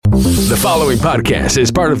The following podcast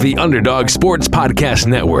is part of the Underdog Sports Podcast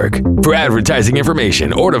Network. For advertising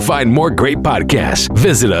information or to find more great podcasts,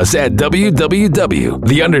 visit us at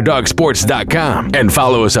www.theunderdogsports.com and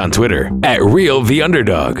follow us on Twitter at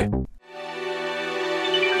RealTheUnderdog.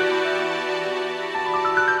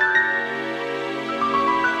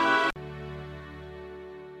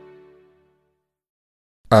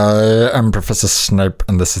 I am Professor Snape,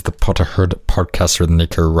 and this is the Potterhood podcast with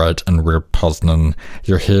Nico Wright and Will Posnan.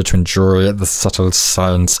 You're here to enjoy the subtle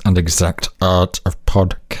science and exact art of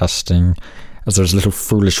podcasting. As there's a little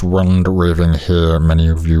foolish wand waving here, many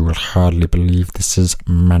of you will hardly believe this is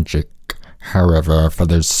magic. However, for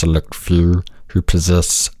those select few who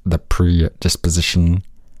possess the predisposition,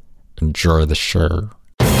 enjoy the show.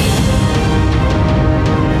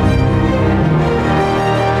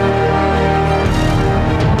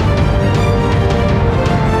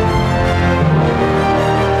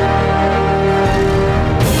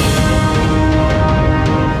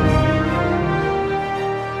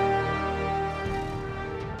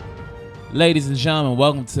 Ladies and gentlemen,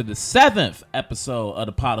 welcome to the 7th episode of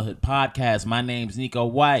the Potterhood podcast. My name's Nico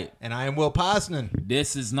White. And I am Will Posnan.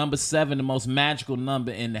 This is number 7, the most magical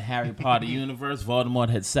number in the Harry Potter universe. Voldemort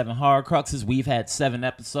had 7 Horcruxes. We've had 7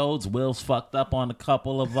 episodes. Will's fucked up on a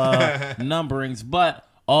couple of numberings, but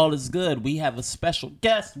all is good. We have a special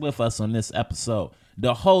guest with us on this episode.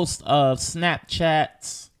 The host of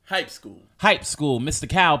Snapchat's Hype School, Mr.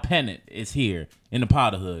 Kyle Pennant, is here in the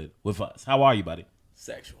Potterhood with us. How are you, buddy?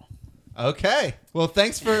 Sexual. Okay. Well,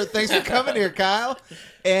 thanks for coming here, Kyle.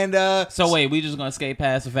 And so wait, we just gonna skate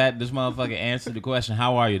past the fact that this motherfucker answered the question,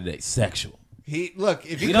 how are you today? Sexual.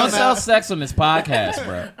 If you don't sell sex on this podcast,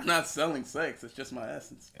 bro. I'm not selling sex. It's just my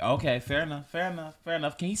essence. Okay, fair enough.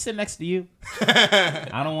 Can he sit next to you?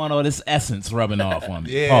 I don't want all this essence rubbing off on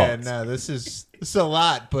me. Yeah, Pause. no, this is a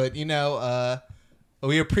lot, but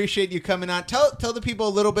we appreciate you coming on. Tell the people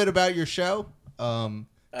a little bit about your show.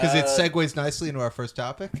 Because it segues nicely into our first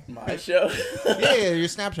topic. My show? yeah, your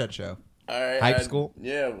Snapchat show. All right. Hype School?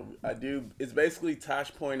 Yeah, I do. It's basically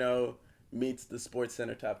Tosh.0 meets the Sports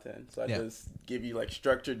Center Top 10. So I just give you like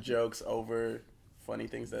structured jokes over funny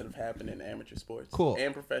things that have happened in amateur sports. Cool.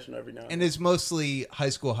 And professional every now and then. And it's mostly high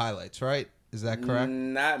school highlights, right? Is that correct?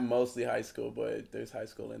 Not mostly high school, but there's high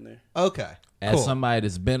school in there. Okay. As somebody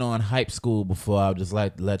that's been on Hype School before, I would just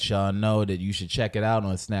like to let y'all know that you should check it out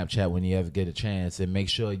on Snapchat when you ever get a chance, and make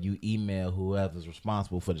sure you email whoever's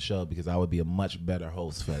responsible for the show, because I would be a much better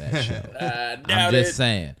host for that show. I'm just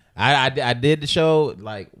saying. I did the show,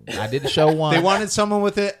 I did the show once. They wanted someone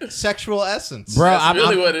with a sexual essence. Bro, That's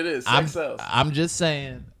really what it is. Sex sells. I'm just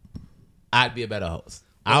saying I'd be a better host.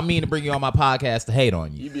 I don't mean to bring you on my podcast to hate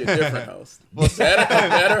on you. You'd be a different host.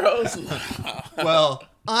 Better host? Well,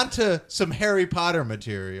 on to some Harry Potter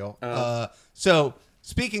material. So,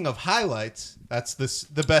 speaking of highlights, that's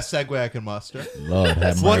the best segue I can muster. Lord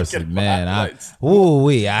have mercy, man. One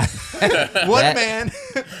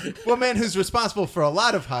man who's responsible for a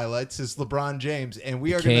lot of highlights is LeBron James, and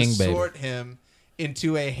we are going to sort him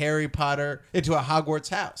into a Hogwarts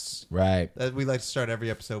house. Right. We like to start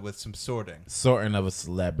every episode with some sorting. Sorting of a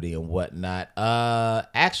celebrity and whatnot.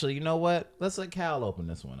 Actually, you know what? Let's let Cal open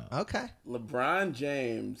this one up. Okay. LeBron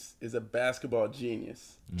James is a basketball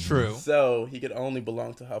genius. True. So he could only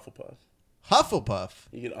belong to Hufflepuff. Hufflepuff?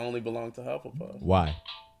 He could only belong to Hufflepuff. Why?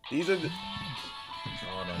 These are the...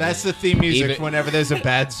 That's the theme music whenever there's a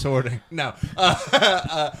bad sorting. No.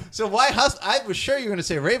 So why I was sure you were going to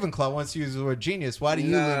say Ravenclaw once you use the word genius. Why do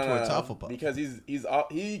you lean towards Hufflepuff? Because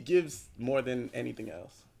he gives more than anything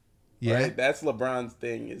else. Yeah. Right? That's LeBron's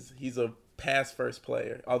thing. Is he's a pass first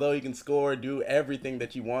player. Although he can score, do everything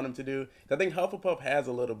that you want him to do. I think Hufflepuff has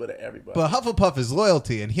a little bit of everybody. But Hufflepuff is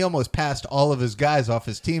loyalty, and he almost passed all of his guys off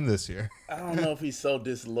his team this year. I don't know if he's so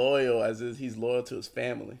disloyal as he's loyal to his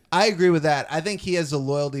family. I agree with that. I think he has a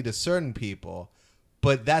loyalty to certain people,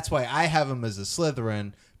 but that's why I have him as a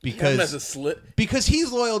Slytherin, because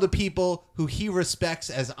he's loyal to people who he respects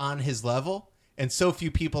as on his level, and so few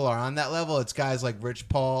people are on that level. It's guys like Rich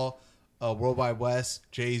Paul, World Wide West,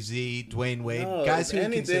 Jay-Z, Dwayne Wade, guys who he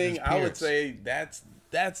considers peers. I would say that's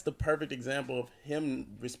the perfect example of him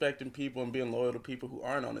respecting people and being loyal to people who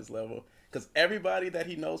aren't on his level. Because everybody that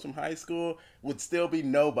he knows from high school would still be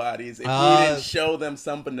nobodies if he didn't show them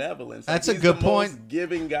some benevolence. That's a good point. He's the most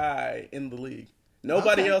giving guy in the league.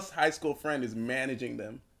 Nobody else high school friend is managing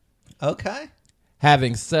them. Okay.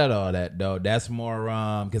 Having said all that, though, that's more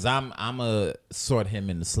because I'm a sort him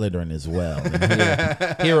in the Slytherin as well.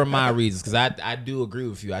 And here are my reasons, because I do agree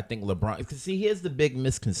with you. I think LeBron, because see, here's the big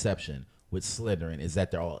misconception with Slytherin is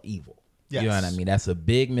that they're all evil. Yes. You know what I mean? That's a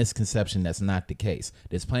big misconception. That's not the case.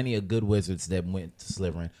 There's plenty of good wizards that went to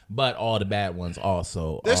Slytherin, but all the bad ones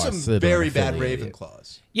also There's are some Slytherin very bad affiliated.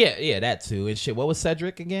 Ravenclaws. Yeah, that too. And shit, what was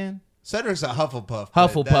Cedric again? Cedric's a Hufflepuff.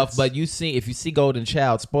 Hufflepuff, but if you see Golden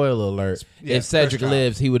Child, spoiler alert, if Cedric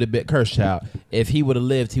lives, he would have been Cursed Child. If he would have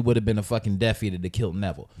lived, he would have been a fucking Death Eater that killed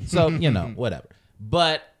Neville. So, whatever.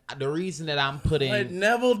 But the reason that I'm putting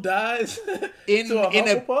Neville dies in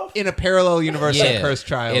a parallel universe like Cursed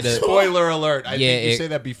Child. Spoiler alert. I think you say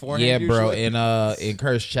that beforehand. Yeah, bro. Usually. In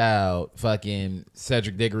Cursed Child, fucking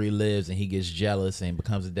Cedric Diggory lives and he gets jealous and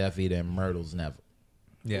becomes a Death Eater and murders Neville.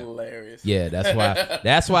 Yeah. Hilarious. Yeah,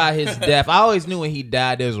 that's why his death. I always knew when he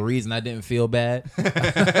died there was a reason I didn't feel bad.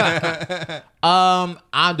 The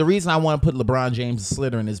reason I want to put LeBron James in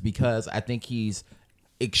Slytherin is because I think he's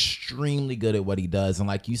extremely good at what he does, and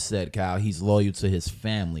like you said, Kyle, he's loyal to his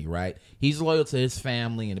family, right? He's loyal to his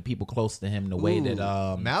family and the people close to him in the way that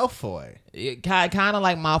Malfoy. Kind of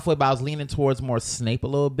like Malfoy, but I was leaning towards more Snape a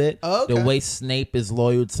little bit. Oh, okay. The way Snape is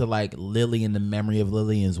loyal to like Lily and the memory of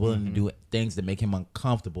Lily and is willing to do things that make him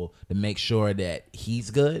uncomfortable to make sure that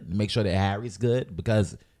he's good, to make sure that Harry's good,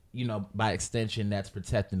 because by extension that's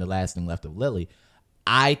protecting the last thing left of Lily.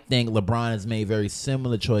 I think LeBron has made very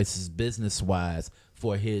similar choices business-wise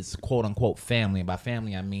for his quote-unquote family. And by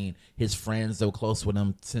family, I mean his friends that were close with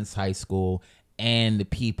him since high school and the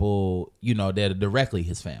people, that are directly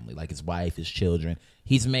his family, like his wife, his children.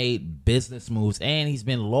 He's made business moves, and he's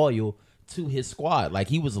been loyal to his squad. Like,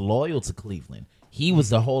 he was loyal to Cleveland. He was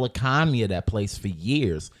the whole economy of that place for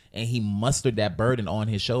years, and he mustered that burden on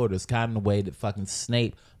his shoulders, kind of the way that fucking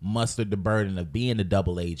Snape mustered the burden of being a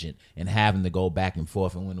double agent and having to go back and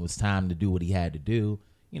forth. And when it was time to do what he had to do,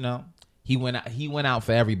 he went out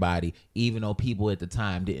for everybody, even though people at the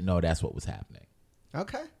time didn't know that's what was happening.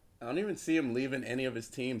 Okay. I don't even see him leaving any of his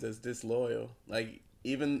teams as disloyal. Like,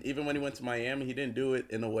 even when he went to Miami, he didn't do it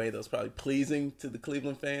in a way that was probably pleasing to the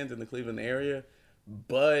Cleveland fans in the Cleveland area.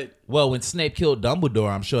 But when Snape killed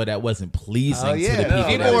Dumbledore, I'm sure that wasn't pleasing to the people.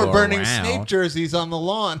 People were burning around. Snape jerseys on the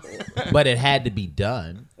lawn. But it had to be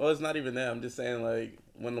done. Well, it's not even that. I'm just saying, like,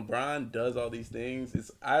 when LeBron does all these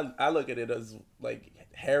things, I look at it as like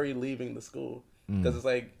Harry leaving the school, because it's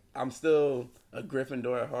like, I'm still a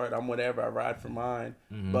Gryffindor at heart. I'm whatever. I ride for mine,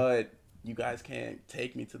 but you guys can't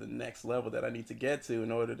take me to the next level that I need to get to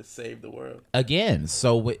in order to save the world. Again,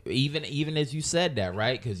 so even as you said that,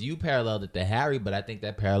 right? Because you paralleled it to Harry, but I think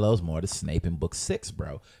that parallels more to Snape in Book 6,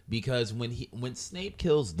 bro. Because when Snape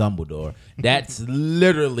kills Dumbledore, that's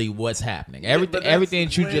literally what's happening. Everything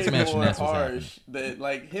that you just mentioned, that's what's happening. That,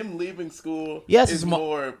 like, him leaving school is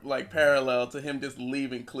more like parallel to him just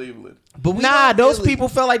leaving Cleveland. But those people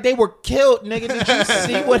felt like they were killed, nigga. Did you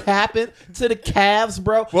see what happened to the Cavs,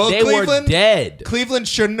 bro? Well, they were dead. Cleveland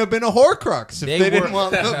shouldn't have been a Horcrux if they didn't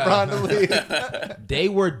want LeBron to leave. They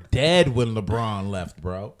were dead when LeBron left,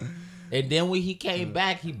 bro. And then when he came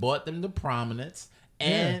back, he brought them to prominence,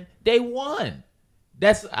 and they won.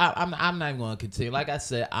 I'm not even going to continue. Like I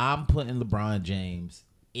said, I'm putting LeBron James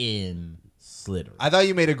in Slytherin. I thought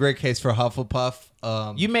you made a great case for Hufflepuff.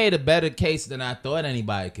 You made a better case than I thought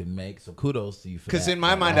anybody could make, so kudos to you for that. Because in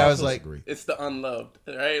my mind, I was like, it's the unloved,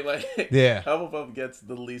 right? Like, Hufflepuff gets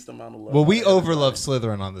the least amount of love. Well, we overlove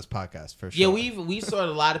Slytherin on this podcast, for sure. Yeah, we saw a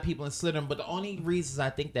lot of people in Slytherin, but the only reasons I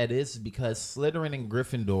think that is because Slytherin and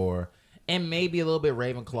Gryffindor, and maybe a little bit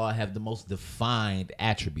Ravenclaw, have the most defined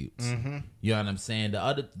attributes. You know what I'm saying?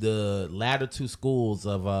 The latter two schools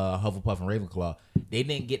of Hufflepuff and Ravenclaw, they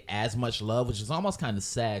didn't get as much love, which is almost kind of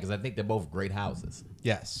sad because I think they're both great houses.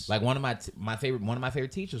 Yes. Like one of my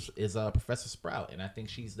favorite teachers is Professor Sprout, and I think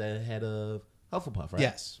she's the head of Hufflepuff, right?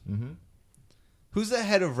 Yes. Who's the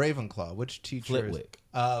head of Ravenclaw? Which teacher? Flitwick.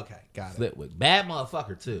 Oh, okay. Got it. Flitwick. Bad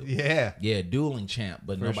motherfucker, too. Yeah. Yeah, dueling champ,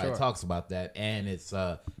 but nobody talks about that. And it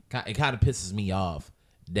kind of pisses me off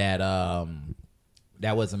that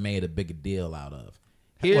that wasn't made a bigger deal out of.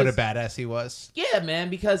 What a badass he was. Yeah, man,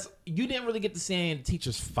 because you didn't really get to see any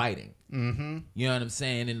teachers fighting. You know what I'm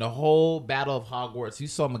saying? In the whole Battle of Hogwarts, you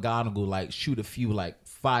saw McGonagall, like, shoot a few, like,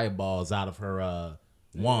 fireballs out of her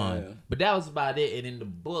wand, but that was about it. And in the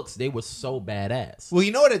books, they were so badass. Well,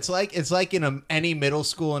 you know what it's like? It's like in any middle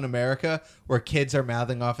school in America where kids are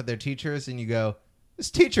mouthing off at their teachers, and you go,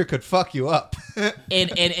 "This teacher could fuck you up."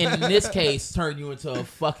 and in this case, turn you into a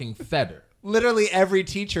fucking feather. Literally every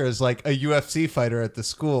teacher is like a UFC fighter at the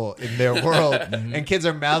school in their world, and kids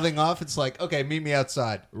are mouthing off. It's like, okay, meet me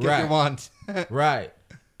outside. Get your wand. Right.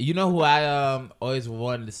 You know who I always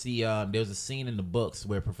wanted to see? There was a scene in the books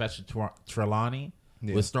where Professor Trelawney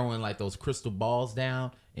was throwing like those crystal balls down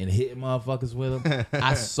and hitting motherfuckers with them.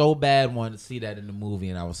 I so bad wanted to see that in the movie,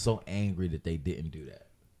 and I was so angry that they didn't do that.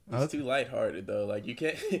 It's too lighthearted though. Like you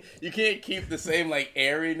can't keep the same like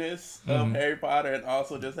airiness of Harry Potter and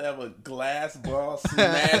also just have a glass ball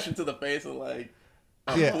smash into the face of like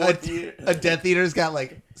a Death Eater's got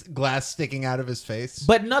like glass sticking out of his face.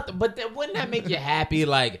 But nothing. But wouldn't that make you happy?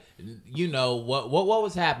 Like, you know what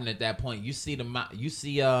was happening at that point? You see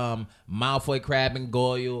Malfoy, Crabbe, and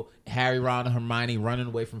Goyle, Harry, Ron, and Hermione running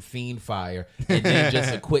away from fiend fire, and then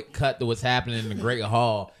just a quick cut to what's happening in the Great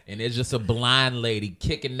Hall, and it's just a blind lady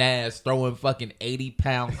kicking ass, throwing fucking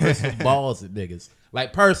 80-pound crystal balls at niggas.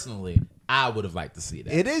 Like personally, I would have liked to see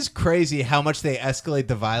that. It is crazy how much they escalate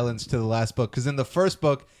the violence to the last book. Because in the first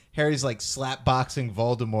book, Harry's like slap boxing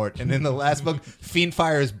Voldemort, and in the last book,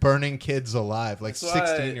 Fiendfire is burning kids alive, like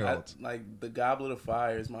 16-year-olds. Like the Goblet of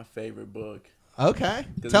Fire is my favorite book. Okay,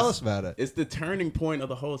 tell us about it. It's the turning point of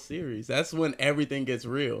the whole series. That's when everything gets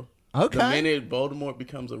real. Okay, the minute Voldemort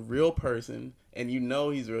becomes a real person, and you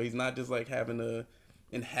know he's real. He's not just like having to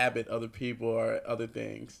inhabit other people or other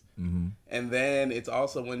things. Mm-hmm. And then it's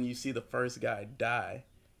also when you see the first guy die,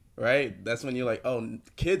 right? That's when you're like, oh,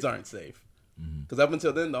 kids aren't safe. Because up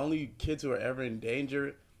until then, the only kids who are ever in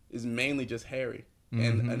danger is mainly just Harry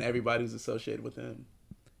and everybody who's associated with him.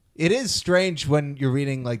 It is strange when you're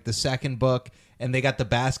reading like the second book and they got the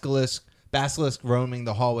basilisk roaming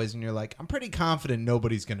the hallways, and you're like, I'm pretty confident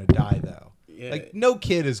nobody's gonna die though. Yeah. Like no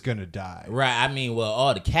kid is gonna die. Right. I mean, well,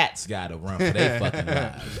 all the cats gotta run for their fucking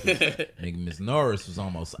lives. Nigga, Miss Norris was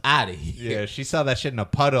almost out of here. Yeah, she saw that shit in a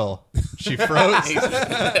puddle. She froze.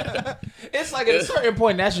 It's like at a certain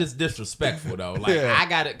point, that's just disrespectful though. Like I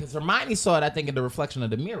got it because Hermione saw it, I think, in the reflection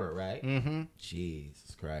of the mirror, right? Mm-hmm.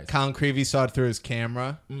 Jesus Christ. Colin Creevey saw it through his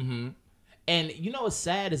camera. Mm-hmm. And you know what's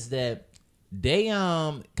sad is that they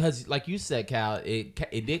because like you said, Cal, it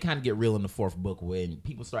did kind of get real in the fourth book when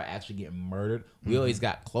people start actually getting murdered. We always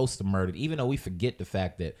got close to murdered, even though we forget the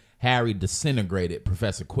fact that Harry disintegrated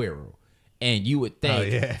Professor Quirrell. And you would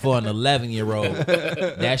think for an 11-year-old,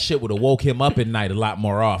 that shit would have woke him up at night a lot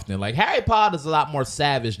more often. Like, Harry Potter's a lot more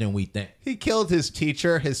savage than we think. He killed his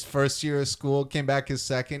teacher his first year of school, came back his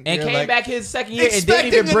second year. And came back his second year and didn't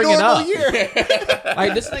even bring it up.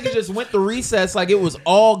 Like, this nigga just went to recess like it was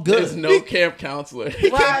all good. There's no camp counselor. He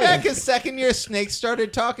came back his second year, Snake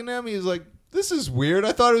started talking to him. He was like, this is weird.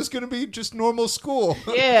 I thought it was going to be just normal school.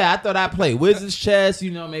 Yeah, I thought I'd play wizard's chess,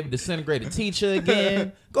 you know, maybe disintegrate a teacher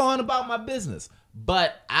again, go on about my business.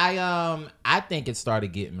 But I think it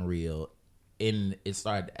started getting real and it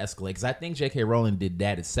started to escalate because I think J.K. Rowling did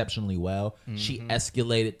that exceptionally well. Mm-hmm. She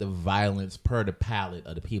escalated the violence per the palate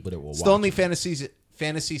of the people that were watching. It's the only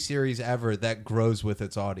fantasy series ever that grows with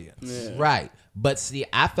its audience. Yeah. Right. But see,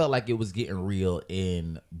 I felt like it was getting real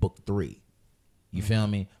in book 3. You feel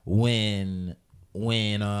me? When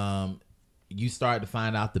you started to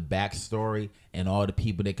find out the backstory and all the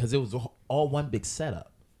people that, because it was all one big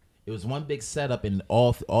setup. It was one big setup and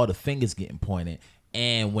all the fingers getting pointed.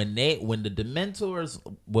 And when the Dementors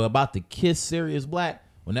were about to kiss Sirius Black,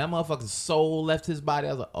 when that motherfucker's soul left his body,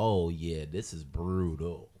 I was like, oh yeah, this is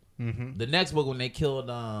brutal. Mm-hmm. The next book when they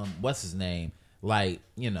killed what's his name, like,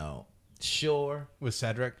 you know. Sure. With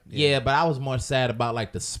Cedric? Yeah, but I was more sad about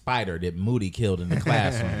like the spider that Moody killed in the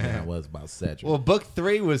classroom than I was about Cedric. Well, book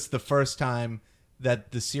 3 was the first time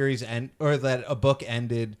that the series that a book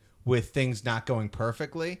ended with things not going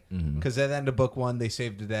perfectly. Because at the end of book 1, they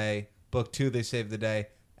saved the day. Book 2, they saved the day.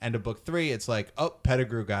 End of book 3, it's like, oh,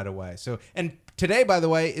 Pettigrew got away. So, and today, by the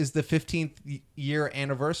way, is the 15th year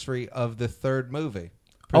anniversary of the third movie,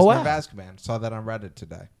 Prisoner of Azkaban. Saw that on Reddit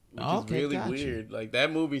today. Which is really weird. Like,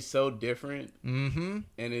 that movie's so different. Mm-hmm.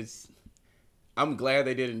 And I'm glad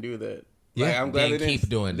they didn't do that. Yeah, like, I'm glad they keep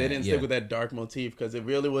doing They that. didn't stick with that dark motif because it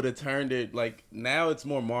really would have turned it, like, now it's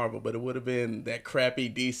more Marvel, but it would have been that crappy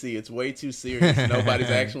DC. It's way too serious. Nobody's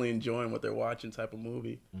actually enjoying what they're watching type of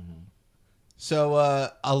movie. Mm-hmm.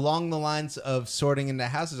 So, along the lines of sorting into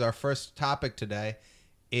houses, our first topic today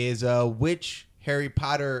is which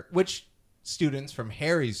students from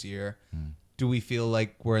Harry's year do we feel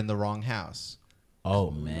like we're in the wrong house?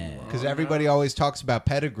 Oh, man. Because everybody always talks about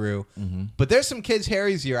Pettigrew, but there's some kids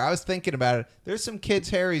Harry's year. I was thinking about it. There's some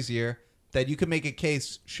kids Harry's year that you could make a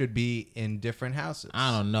case should be in different houses.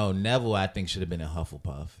 I don't know. Neville, I think, should have been in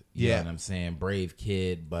Hufflepuff. You know what I'm saying? Brave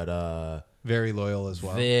kid, but... very loyal as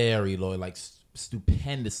well. Very loyal, like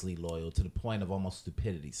stupendously loyal to the point of almost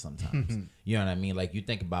stupidity sometimes. You know what I mean? Like, you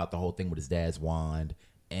think about the whole thing with his dad's wand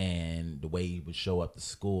and the way he would show up to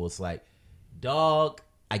school. It's like, dog,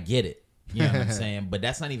 I get it. You know what I'm saying? But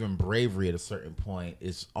that's not even bravery at a certain point.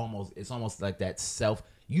 It's almost like that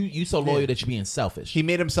You so loyal that you're being selfish. He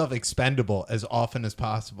made himself expendable as often as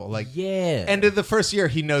possible. Like, yeah. End of the first year,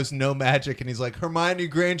 he knows no magic, and he's like, Hermione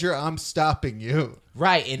Granger, I'm stopping you.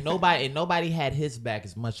 Right, and nobody had his back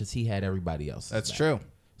as much as he had everybody else's. That's back. true.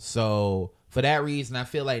 So for that reason, I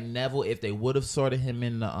feel like Neville, if they would have sorted him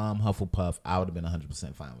in the Hufflepuff, I would have been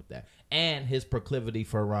 100% fine with that. And his proclivity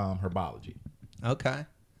for herbology. Okay.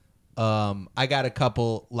 I got a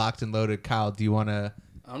couple locked and loaded. Kyle, do you want to?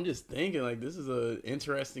 I'm just thinking, like, this is an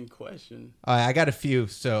interesting question. I got a few,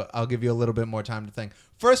 so I'll give you a little bit more time to think.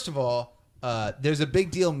 First of all, there's a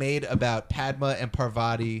big deal made about Padma and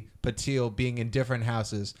Parvati Patil being in different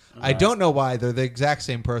houses. Right. I don't know why. They're the exact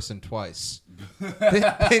same person twice.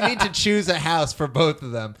 they need to choose a house for both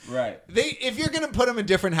of them. Right. If you're going to put them in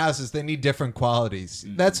different houses, they need different qualities.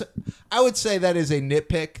 I would say that is a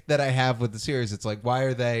nitpick that I have with the series. It's like, why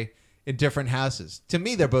are they in different houses? To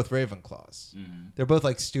me, they're both Ravenclaws. They're both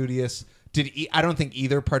like studious. I don't think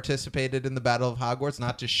either participated in the Battle of Hogwarts,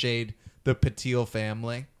 not to shade the Patil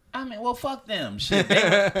family. I mean, well, fuck them. Shit.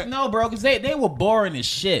 No, bro, because they were boring as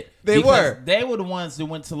shit. They were the ones that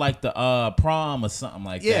went to like the prom or something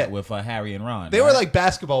like that with Harry and Ron. They were like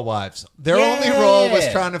basketball wives. Their only role was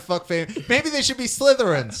trying to fuck fame. Maybe they should be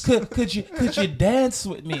Slytherins. Could you dance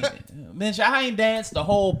with me? Bitch, I ain't danced the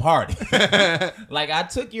whole party. Like, I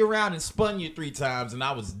took you around and spun you 3 times and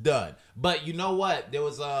I was done. But you know what? There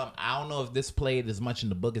was I don't know if this played as much in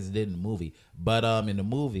the book as it did in the movie. But in the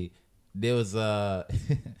movie, there was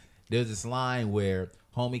this line where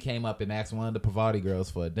homie came up and asked one of the Parvati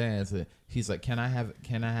girls for a dance, and he's like, "Can I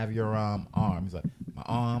have your arm?" He's like, "My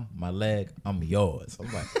arm, my leg, I'm yours."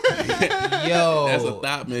 I'm like, "Yo, that's a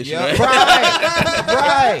thought mission, yo,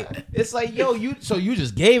 right?" It's like, "Yo, you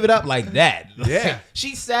just gave it up like that?" Yeah.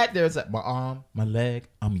 She sat there. It's like, "My arm, my leg,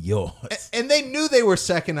 I'm yours." And they knew they were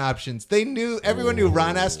second options. Everyone knew.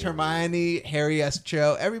 Ron asked Hermione, Harry asked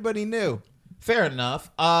Cho. Everybody knew. Fair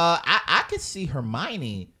enough. I could see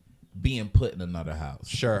Hermione being put in another house.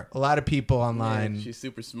 Sure. A lot of people online. Yeah, she's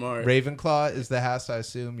super smart. Ravenclaw is the house, I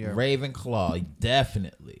assume. Ravenclaw,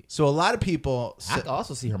 definitely. So a lot of people. I could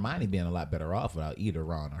also see Hermione being a lot better off without either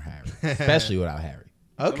Ron or Harry, especially without Harry.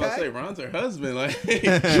 Okay. I'm about to say Ron's her husband. Like,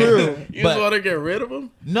 true. You just want to get rid of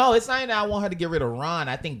him? No, it's not that I want her to get rid of Ron.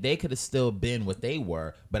 I think they could have still been what they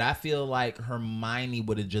were, but I feel like Hermione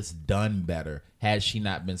would have just done better had she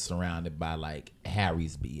not been surrounded by like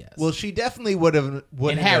Harry's BS. Well, she definitely would have.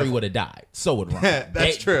 And Harry would have died. So would Ron.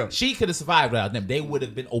 That's true. She could have survived without them. They would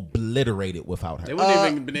have been obliterated without her. They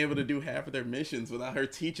wouldn't even been able to do half of their missions without her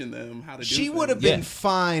teaching them how to do She things. would have been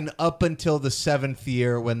fine up until the 7th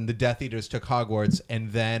year when the Death Eaters took Hogwarts,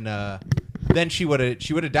 and then she would have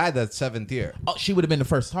died that 7th year. Oh, she would have been the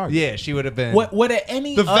first target. Yeah, she would have been. What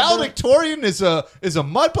any the other... valedictorian is a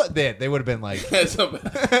mudblood. They would have been like.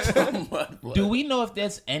 Do we know if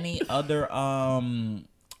there's any other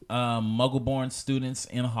Muggle-born students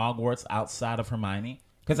in Hogwarts outside of Hermione?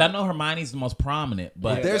 Because I know Hermione's the most prominent,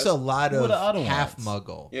 but there's a lot of half ones?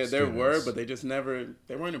 Muggle. Yeah, there were, but they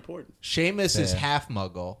weren't important. Seamus is half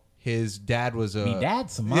Muggle. His dad was a. Me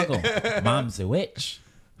dad's a Muggle. Mom's a witch.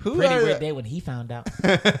 Who Pretty red day when he found out.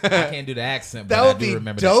 I can't do the accent, but that would I do be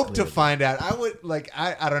remember dope to find out. I would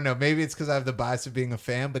I don't know. Maybe it's because I have the bias of being a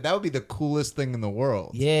fan, but that would be the coolest thing in the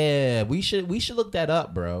world. Yeah, we should look that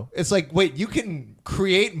up, bro. It's like, wait, you can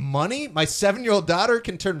create money? My 7-year-old daughter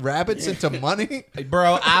can turn rabbits into money?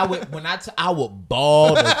 Bro, I would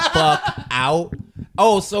ball the fuck out.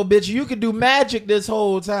 Oh, so bitch, you could do magic this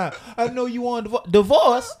whole time. I know you want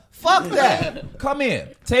divorce. Fuck that. Come in.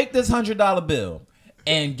 Take this $100 bill.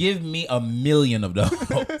 And give me 1 million of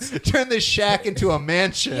those. Turn this shack into a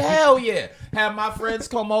mansion. Hell yeah. Have my friends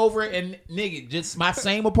come over and, nigga, just my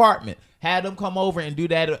same apartment. Had them come over and do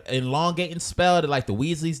that elongating spell that like the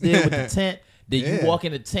Weasleys did with the tent. Then you walk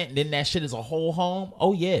in the tent and then that shit is a whole home.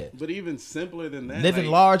 Oh, yeah. But even simpler than that. Living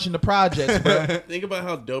large in the projects, bro. Think about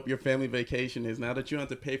how dope your family vacation is now that you don't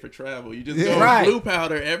have to pay for travel. You just go flue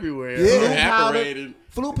powder everywhere. Yeah.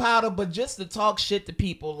 Flue powder, but just to talk shit to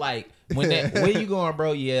people like, where you going,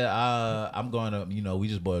 bro? Yeah, I'm going to, we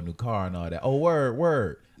just bought a new car and all that. Oh,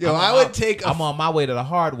 word. Yo, I'm on my way to the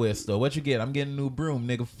hardware store. What you get? I'm getting a new broom,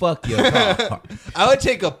 nigga. Fuck your car. I would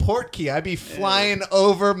take a port key. I'd be flying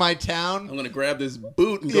over my town. I'm gonna grab this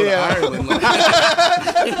boot and go to Ireland.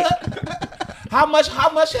 How much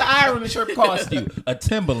an Ireland shirt cost you? A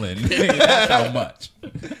Timberland. That's how much.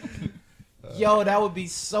 Yo, that would be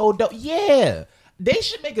so dope. Yeah. They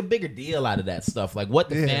should make a bigger deal out of that stuff, like what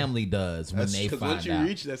the family does when they find out. Because once you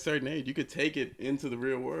reach that certain age, you could take it into the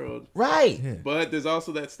real world. Right. Yeah. But there's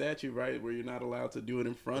also that statute, right, where you're not allowed to do it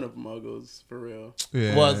in front of muggles, for real.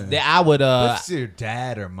 Yeah. Well, I would... What's your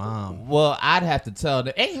dad or mom? Well, I'd have to tell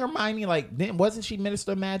them. Ain't Hermione, like, wasn't she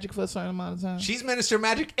Minister of Magic for a certain amount of time? She's Minister of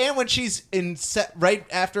Magic, and when she's right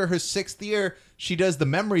after her 6th year, she does the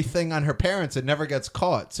memory thing on her parents and never gets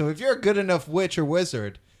caught. So if you're a good enough witch or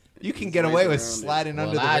wizard... You can get away with sliding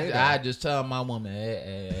under the radar. I just tell my woman,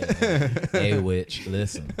 hey, witch,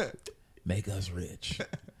 listen, make us rich.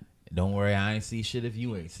 Don't worry, I ain't see shit if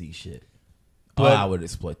you ain't see shit. But I would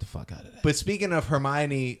exploit the fuck out of that. But speaking of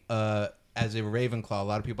Hermione as a Ravenclaw, a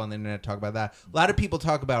lot of people on the internet talk about that. A lot of people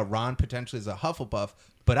talk about Ron potentially as a Hufflepuff.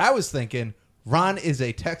 But I was thinking Ron is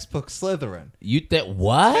a textbook Slytherin. You think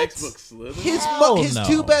what? Textbook Slytherin? His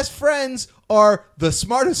two best friends are the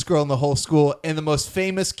smartest girl in the whole school and the most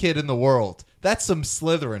famous kid in the world. That's some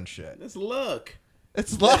Slytherin shit. That's luck.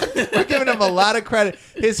 It's luck. We're giving him a lot of credit.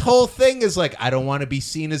 His whole thing is like, I don't want to be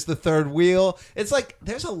seen as the third wheel. It's like,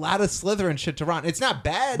 there's a lot of Slytherin shit to Ron. It's not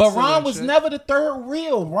bad. But Slytherin Ron was shit. never the third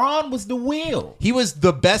wheel. Ron was the wheel. He was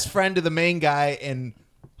the best friend of the main guy and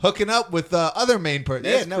hooking up with the other main person.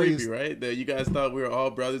 That's creepy, right? That you guys thought we were all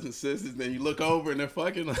brothers and sisters, then you look over and they're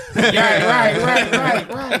fucking.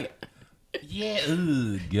 Right.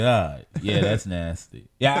 Yeah, God. Yeah, that's nasty.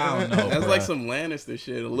 Yeah, I don't know. That's like some Lannister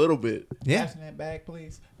shit, a little bit. Yeah. Pass me that bag,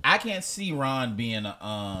 please. I can't see Ron being a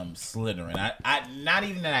Slytherin. I not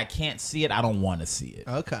even that I can't see it. I don't want to see it.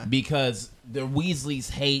 Okay. Because the Weasleys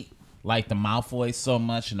hate like the Malfoys so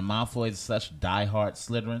much, and the Malfoys are such diehard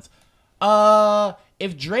Slytherins.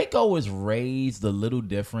 If Draco was raised a little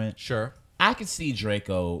different, Sure. I could see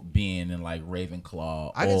Draco being in like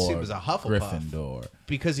Ravenclaw. I could see him as a Hufflepuff. Gryffindor.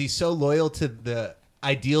 Because he's so loyal to the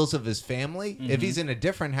ideals of his family. Mm-hmm. If he's in a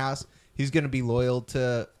different house, he's going to be loyal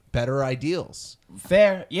to better ideals.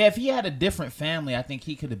 Fair. Yeah, if he had a different family, I think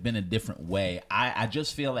he could have been a different way. I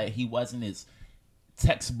just feel like he wasn't as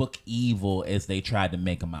textbook evil as they tried to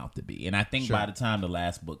make him out to be. And I think by the time the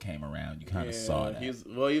last book came around, you kind of saw that.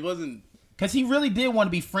 He wasn't... Because he really did want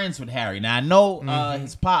to be friends with Harry. Now, I know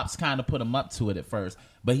his pops kind of put him up to it at first,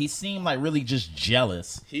 but he seemed like really just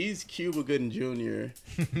jealous. He's Cuba Gooding Jr.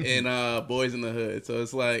 in Boys in the Hood. So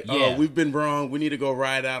it's like, oh, we've been wrong. We need to go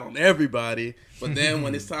ride out on everybody. But then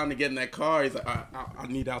when it's time to get in that car, he's like, I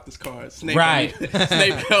need out this car. Snape, right.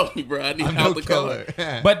 Snape, help me, bro. I need out the car.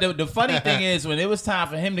 But the funny thing is, when it was time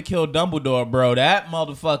for him to kill Dumbledore, bro, that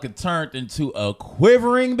motherfucker turned into a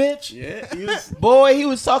quivering bitch. Yeah. He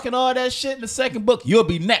was talking all that shit in the second book. You'll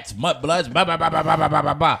be next, mudbloods. Blah, blah, blah, blah, blah, blah,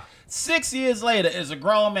 blah, blah. 6 years later, is a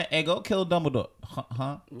grown man. Hey, go kill Dumbledore.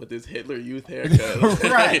 Huh? With his Hitler Youth haircut.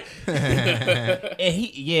 Right.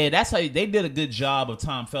 And that's how they did a good job of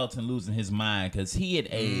Tom Felton losing his mind, because he had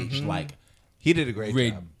aged like he did a great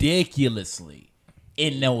job. Ridiculously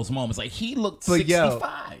in those moments. Like he looked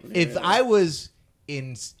 65. If I was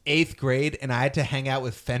in 8th grade and I had to hang out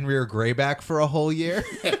with Fenrir Greyback for a whole year,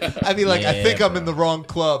 I'd be like, I think I'm in the wrong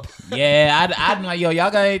club. Yeah, I'd be like, yo, y'all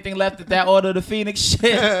got anything left at that Order of the Phoenix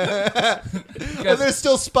shit? Are there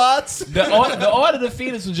still spots? The Order of the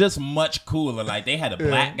Phoenix was just much cooler. Like they had a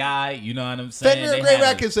black guy, you know what I'm saying? Fenrir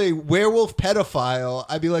Greyback is a werewolf pedophile.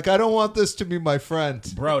 I'd be like, I don't want this to be my friend.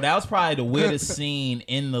 Bro, that was probably the weirdest scene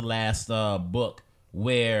in the last book,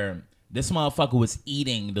 where this motherfucker was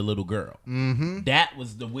eating the little girl. Mm-hmm. That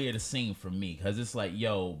was the weirdest scene for me, because it's like,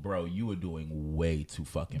 yo, bro, you were doing way too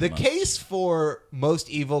fucking much. The case for most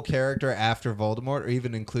evil character after Voldemort, or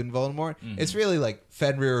even including Voldemort, it's really like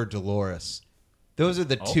Fenrir or Dolores. Those are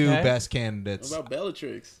the two best candidates. What about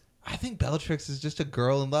Bellatrix? I think Bellatrix is just a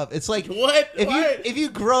girl in love. It's like, what? If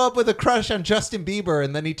you grow up with a crush on Justin Bieber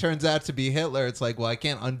and then he turns out to be Hitler, it's like, well, I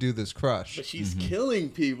can't undo this crush. But she's killing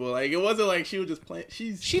people. Like, it wasn't like she was just playing.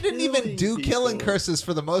 She didn't even do killing curses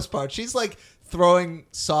for the most part. She's like throwing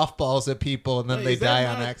softballs at people and then they die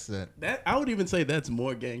on accident. That I would even say that's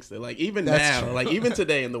more gangster. Like even That's now, true. like even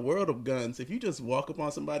today in the world of guns, if you just walk up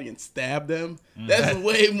on somebody and stab them, that's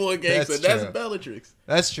way more gangster. That's Bellatrix.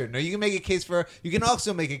 That's true. No, you can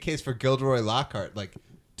also make a case for Gilderoy Lockhart, like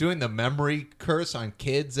doing the memory curse on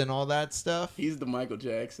kids and all that stuff. He's the Michael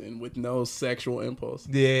Jackson with no sexual impulse.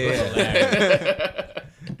 Yeah.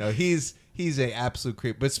 No, he's a absolute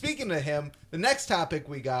creep. But speaking of him, the next topic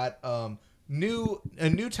we got a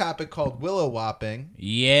new topic called willow whopping.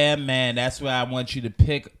 Yeah, man, that's where I want you to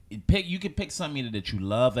pick. You can pick something either that you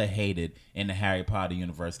love or hated in the Harry Potter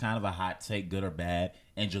universe, kind of a hot take, good or bad,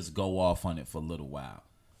 and just go off on it for a little while.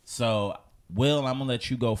 So, Will, I'm gonna let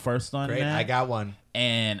you go first on that. Great, I got one,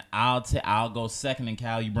 and I'll go second, and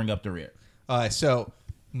Cal, you bring up the rear. So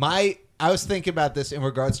I I was thinking about this in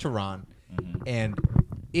regards to Ron, and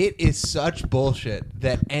it is such bullshit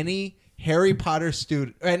that any Harry Potter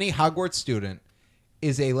student, or any Hogwarts student,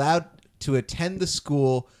 is allowed to attend the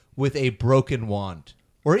school with a broken wand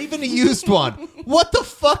or even a used wand. What the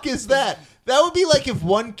fuck is that? That would be like if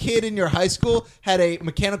one kid in your high school had a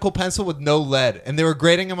mechanical pencil with no lead and they were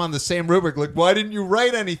grading him on the same rubric. Like, why didn't you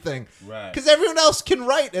write anything? Right. Because everyone else can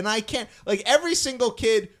write and I can't. Like, every single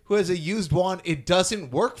kid who has a used wand, it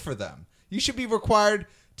doesn't work for them. You should be required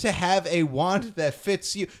to have a wand that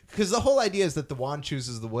fits you. Because the whole idea is that the wand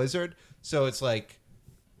chooses the wizard. So it's like,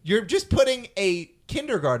 you're just putting a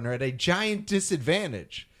kindergartner at a giant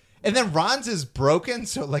disadvantage. And then Ron's is broken,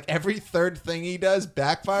 so like every third thing he does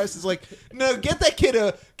backfires. It's like, no, get that kid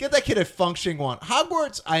a functioning wand.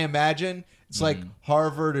 Hogwarts, I imagine, it's like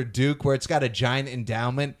Harvard or Duke, where it's got a giant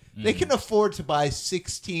endowment. They can afford to buy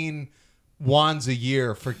 16 wands a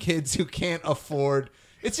year for kids who can't afford.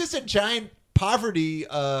 It's just a giant poverty,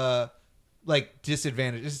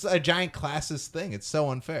 disadvantage. It's a giant classist thing. It's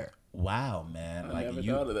so unfair. Wow, man! I never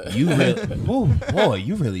thought of that. You really, boy,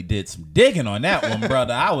 you really did some digging on that one,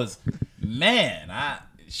 brother. I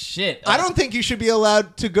don't think you should be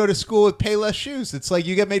allowed to go to school with Payless shoes. It's like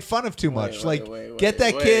you get made fun of too much. Get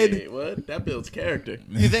that kid. What? That builds character.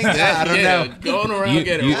 You think that? I don't know. Going around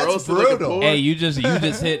getting roasted like a bull. Hey, you just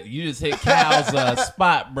hit Cal's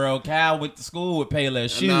spot, bro. Cal went to school with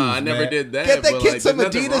Payless shoes. No, I never did that. Get that kid some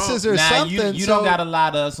Adidas's or something. You don't got to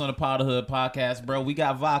lie to us on the Potterhood podcast, bro. We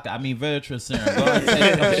got vodka. I mean, Veritra serum. Go ahead and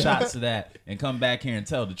take a couple shots of that and come back here and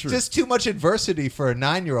tell the truth. Just too much adversity for a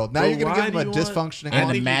 9-year-old. Now you're going to give him a dysfunctioning in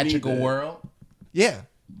the magical world. Yeah.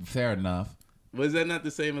 Fair enough. Was that not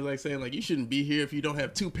the same as like saying like you shouldn't be here if you don't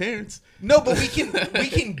have 2 parents? No, but we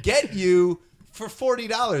can get you for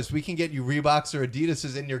 $40. We can get you Reeboks or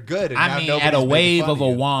Adidas's and you're good. And I mean, at a wave of a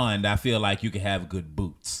wand, I feel like you could have good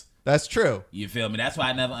boots. That's true. You feel me? That's why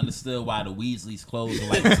I never understood why the Weasleys' clothes are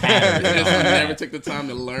like tattered. Never took the time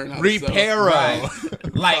to learn how to sew.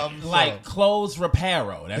 Reparo. Right. like clothes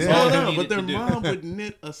reparo. That's all you needed but their to do. mom would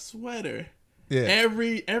knit a sweater. Yeah.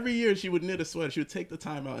 Every year she would knit a sweater. She would take the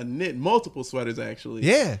time out and knit multiple sweaters actually.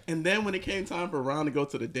 Yeah. And then when it came time for Ron to go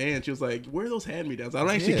to the dance, she was like, "Where are those hand-me-downs? I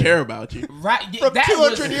don't actually care about you." Right. From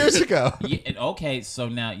 200 years ago. Yeah, okay, so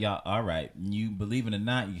now y'all, all right. You believe it or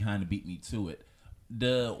not, you kind of beat me to it.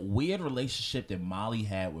 The weird relationship that Molly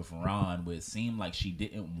had with Ron, where it seemed like she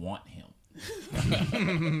didn't want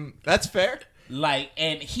him. That's fair. Like,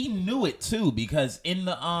 and he knew it too, because in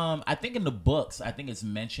the I think in the books, I think it's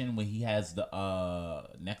mentioned when he has the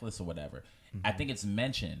necklace or whatever. Mm-hmm. I think it's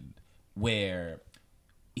mentioned where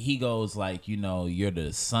he goes like, you know, you're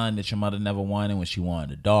the son that your mother never wanted when she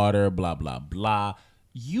wanted a daughter, blah blah blah.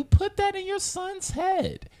 You put that in your son's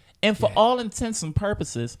head, and for all intents and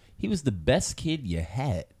purposes, he was the best kid you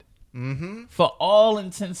had. Mm-hmm. For all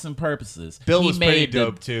intents and purposes, Bill was pretty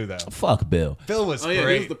dope too, though. Fuck Bill. Bill was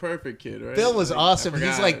great. He was the perfect kid, right? Bill was awesome.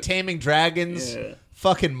 He's like taming dragons,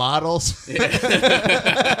 fucking models. He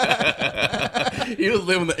was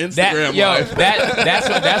living the Instagram life.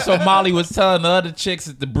 That's what Molly was telling the other chicks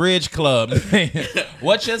at the bridge club.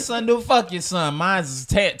 What your son do? Fuck your son. Mine's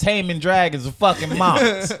taming dragons and fucking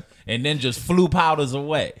models. And then just flew powders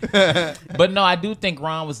away. But no, I do think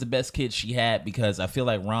Ron was the best kid she had, because I feel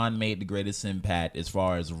like Ron made the greatest impact as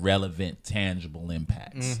far as relevant, tangible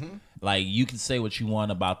impacts. Mm-hmm. Like, you can say what you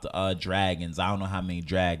want about the dragons. I don't know how many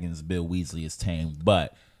dragons Bill Weasley has tamed,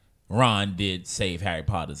 but Ron did save Harry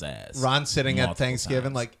Potter's ass. Ron sitting at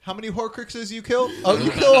Thanksgiving like, how many Horcruxes you kill? Oh,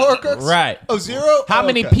 you kill a Horcrux? Right. Oh, 0? How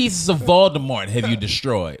many pieces of Voldemort have you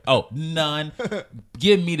destroyed? Oh, none.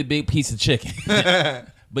 Give me the big piece of chicken.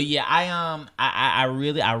 But yeah, I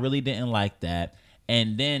really didn't like that.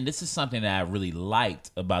 And then this is something that I really liked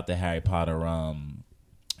about the Harry Potter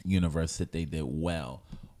universe that they did well,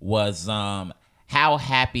 was how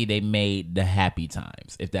happy they made the happy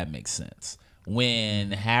times, if that makes sense.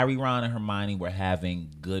 When Harry, Ron, and Hermione were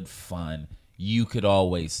having good fun, you could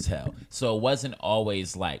always tell. So it wasn't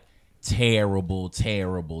always like terrible,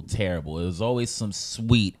 terrible, terrible. It was always some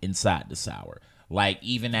sweet inside the sour. Like,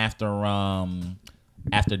 even after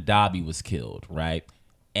Dobby was killed, right?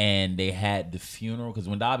 And they had the funeral, because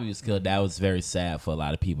when Dobby was killed, that was very sad for a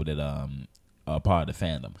lot of people that are part of the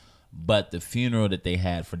fandom. But the funeral that they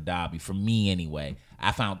had for Dobby, for me anyway,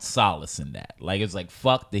 I found solace in that. Like, it was like,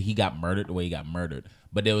 fuck that he got murdered the way he got murdered.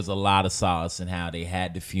 But there was a lot of solace in how they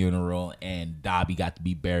had the funeral and Dobby got to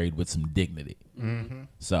be buried with some dignity. Mm-hmm.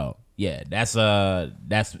 So, yeah, that's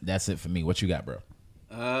it for me. What you got, bro?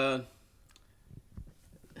 I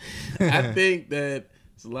think that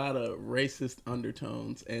It's a lot of racist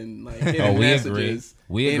undertones and like we agree.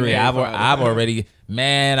 We agree. I've already,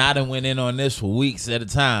 man, I done went in on this for weeks at a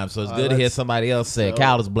time, so it's good to hear somebody else say it.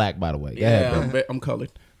 Kyle is black, by the way. Yeah, I'm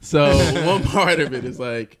colored. So one part of it is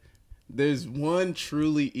like there's one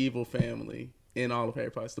truly evil family in all of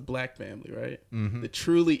Harry Potter. It's the black family, right? Mm-hmm. The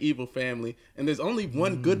truly evil family, and there's only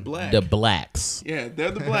one good black. The blacks. Yeah,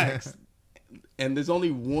 they're the blacks, and there's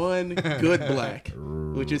only one good black,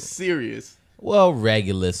 which is Sirius. Well,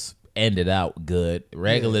 Regulus ended out good.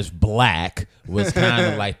 Regulus Black was kind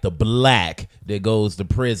of like the black that goes to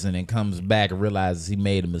prison and comes back and realizes he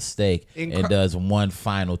made a mistake and does one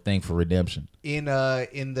final thing for redemption. And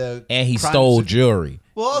he stole jewelry.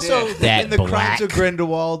 Well, also that in the black. Crimes of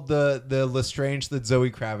Grindelwald, the Lestrange that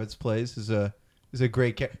Zoe Kravitz plays is a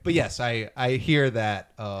great character. But yes, I hear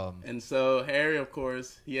that. And so Harry, of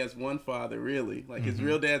course, he has one father, really. Like his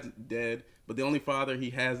real dad's dead. But the only father he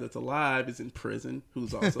has that's alive is in prison, he's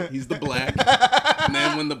the black. And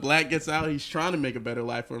then when the black gets out, he's trying to make a better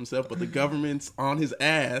life for himself, but the government's on his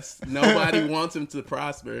ass. Nobody wants him to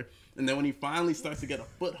prosper. And then when he finally starts to get a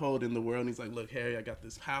foothold in the world, and he's like, look, Harry, I got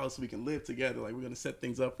this house. We can live together. Like, we're going to set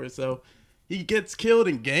things up for ourselves. He gets killed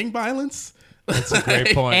in gang violence. That's a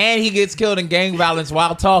great point. And he gets killed in gang violence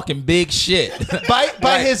while talking big shit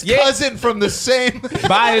by his cousin from the same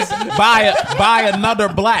by another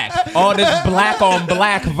black. All this black on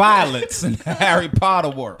black violence in Harry Potter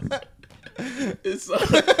work. It's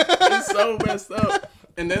so messed up.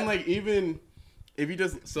 And then like even if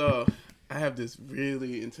you I have this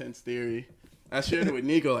really intense theory. I shared it with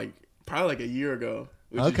Nico like probably like a year ago.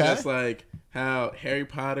 Which is just like how Harry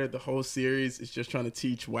Potter, the whole series, is just trying to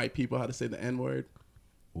teach white people how to say the N-word.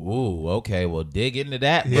 Ooh, okay. Well, dig into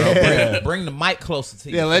that, bro. Yeah. Bring the mic closer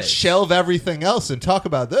to you. Yeah, let's shelve everything else and talk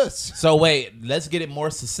about this. So wait, let's get it more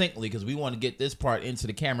succinctly because we want to get this part into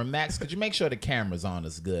the camera. Max, could you make sure the camera's on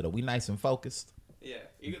us good? Are we nice and focused? Yeah,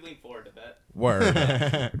 you can lean forward a bit. Word.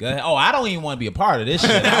 Go ahead. Oh, I don't even want to be a part of this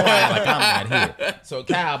shit. I want like I'm not here. So,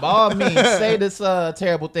 Kyle, by all means, say this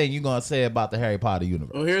terrible thing you're gonna say about the Harry Potter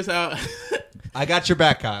universe. Well, here's how. I got your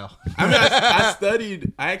back, Kyle. I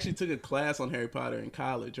mean, I actually took a class on Harry Potter in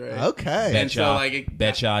college, right? Okay.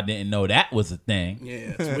 Bet y'all didn't know that was a thing.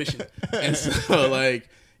 Yeah, tuition. And so like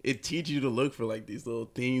it teaches you to look for like these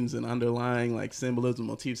little themes and underlying like symbolism,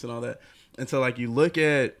 motifs, and all that. And so like you look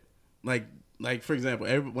at like for example,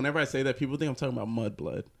 whenever I say that, people think I'm talking about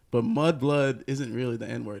mudblood, but mudblood isn't really the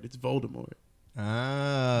N-word. It's Voldemort.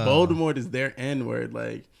 Oh. Voldemort is their N-word.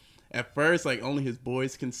 Like at first, like only his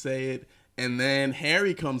boys can say it. And then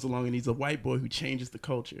Harry comes along and he's a white boy who changes the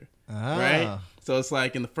culture. Right? So it's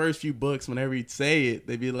like in the first few books, whenever he'd say it,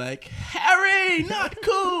 they'd be like, Harry, not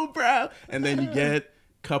cool, bro. And then you get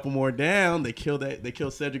a couple more down, they kill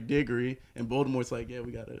Cedric Diggory, and Voldemort's like, yeah,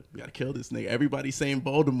 we gotta kill this nigga. Everybody's saying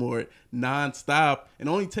Voldemort nonstop. It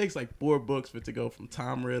only takes like 4 books for it to go from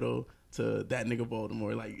Tom Riddle to that nigga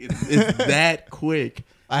Voldemort. Like it's that quick.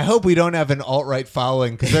 I hope we don't have an alt-right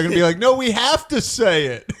following because they're gonna be like, no, we have to say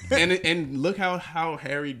it. And look how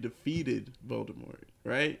Harry defeated Voldemort,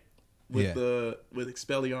 right? With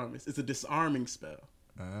Expelliarmus. It's a disarming spell.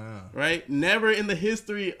 Right? Never in the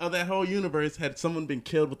history of that whole universe had someone been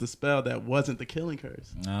killed with a spell that wasn't the killing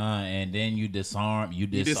curse. And then you disarm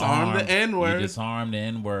the N-word. You disarm the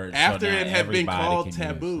N-word after so it had been called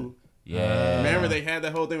taboo. Yeah. Remember they had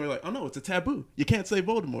that whole thing where like, oh no, it's a taboo. You can't say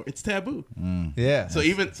Voldemort. It's taboo. Yeah. So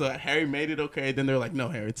Harry made it okay. Then they're like, no,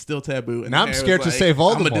 Harry, it's still taboo. And now I'm scared to say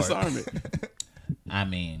Voldemort. I'm gonna disarm it. I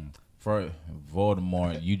mean, for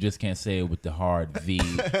Voldemort, you just can't say it with the hard V or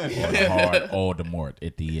the hard Voldemort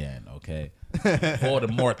at the end, okay?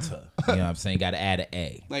 Voldemorta. You know what I'm saying? Got to add an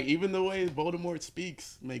A. Like even the way Voldemort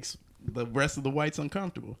speaks makes the rest of the whites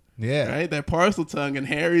uncomfortable. Yeah. Right? That parcel tongue and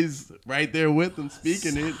Harry's right there with them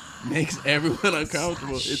speaking it makes everyone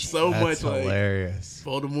uncomfortable. It's so That's much hilarious.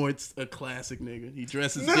 Like Voldemort's a classic nigga. He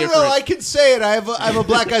dresses No, different. no, I can say it. I have a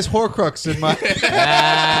black guy's Horcrux in my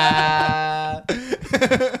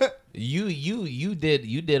You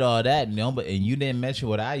did all that, and you didn't mention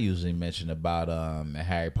what I usually mention about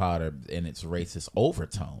Harry Potter and its racist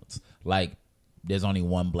overtones. Like there's only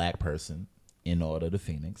one black person in Order of the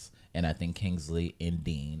Phoenix, and I think Kingsley and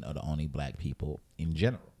Dean are the only black people in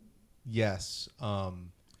general. Yes.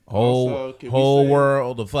 Whole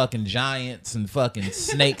world of fucking giants and fucking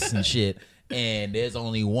snakes and shit, and there's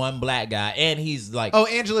only one black guy, and he's like, oh,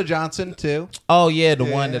 Angela Johnson too. Oh yeah, the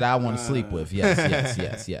one that I want to sleep with.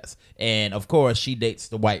 Yes. And of course, she dates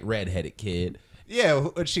the white redheaded kid. Yeah,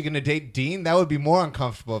 is she gonna date Dean? That would be more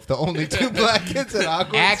uncomfortable if the only 2 black kids at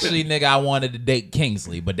Hogwarts. Actually, nigga, I wanted to date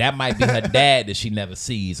Kingsley, but that might be her dad that she never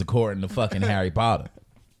sees, according to fucking Harry Potter.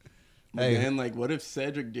 But then, like, what if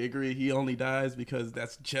Cedric Diggory, he only dies because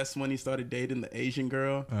that's just when he started dating the Asian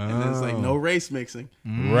girl, and there's like no race mixing,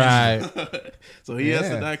 Right? so he has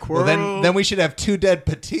to die. Quirrell. Well, then we should have 2 dead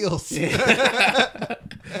Patils. The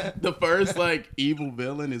first like evil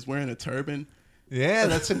villain is wearing a turban. Yeah,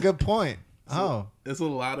 that's a good point. There's a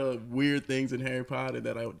lot of weird things in Harry Potter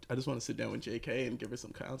that I just want to sit down with JK and give her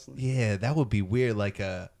some counseling. Yeah, that would be weird. Like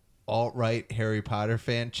a alt-right Harry Potter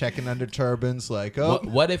fan checking under turbans. Like,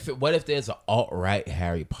 what if there's an alt-right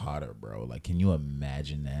Harry Potter, bro? Like, can you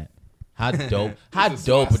imagine that? How dope? How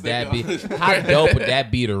dope would that be? How dope would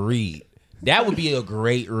that be to read? That would be a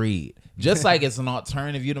great read. Just like it's an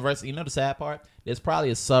alternative universe. You know the sad part? There's probably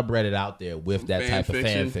a subreddit out there with that type of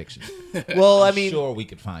fan fiction. Well, I'm sure we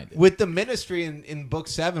could find it. With the Ministry in book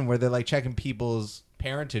 7, where they're like checking people's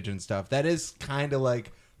parentage and stuff, that is kind of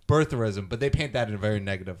like birtherism, but they paint that in a very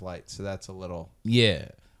negative light. So that's a little... Yeah.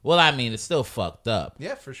 Well, I mean, it's still fucked up.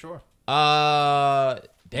 Yeah, for sure.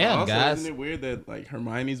 Damn, also, guys. Isn't it weird that like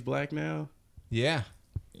Hermione's black now? Yeah.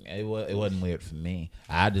 It wasn't weird for me.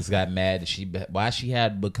 I just got mad that why she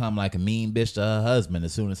had become like a mean bitch to her husband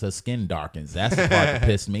as soon as her skin darkens. That's the part that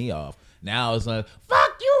pissed me off. Now it's like,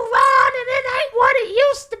 fuck you, Ron, and it ain't what it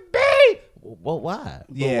used to be. Well, why?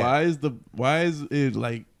 Yeah. But why is it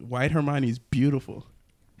like white Hermione's beautiful?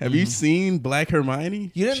 Have you seen black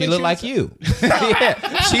Hermione? She look like you.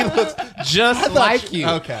 Yeah, she looks just like you.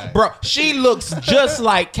 Okay. Bro, she looks just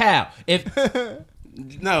like Cal. If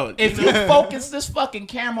you focus this fucking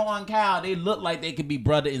camera on Cal, they look like they could be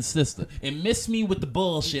brother and sister. And miss me with the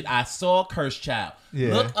bullshit. I saw Cursed Child.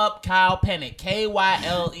 Yeah. Look up Kyle Pennant.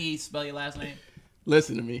 Kyle. Spell your last name.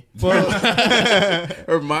 Listen to me.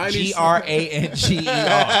 Hermione Granger.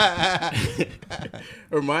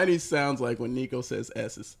 Hermione sounds like when Nico says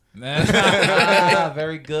S's.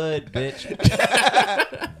 Very good, bitch.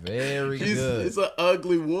 Very good. It's an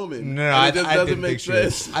ugly woman. No, it just doesn't make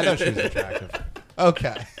sense. I thought she was attractive.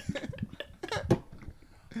 Okay.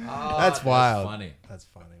 That's wild. Funny. That's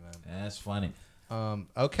funny, man. That's funny.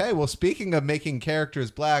 Okay, well, speaking of making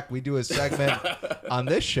characters black, we do a segment on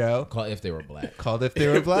this show called If They Were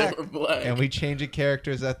Black. And we change a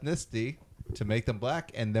character's ethnicity to make them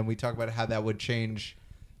black, and then we talk about how that would change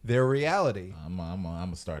their reality. I'm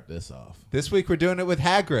gonna start this off. This week we're doing it with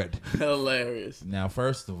Hagrid. Hilarious. Now,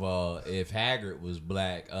 first of all, if Hagrid was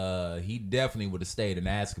black, he definitely would have stayed in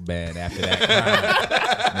Azkaban after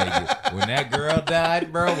that crime. When that girl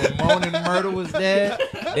died, bro, when Moaning Myrtle was dead,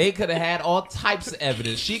 they could have had all types of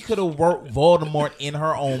evidence. She could have worked Voldemort in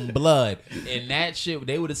her own blood. And that shit,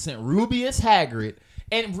 they would have sent Rubeus Hagrid.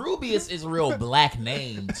 And Rubeus is a real black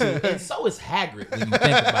name, too. And so is Hagrid, when you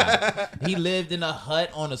think about it. He lived in a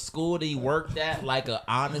hut on a school that he worked at, like an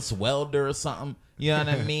honest welder or something. You know what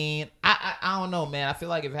I mean? I don't know, man. I feel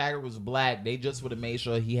like if Hagrid was black, they just would have made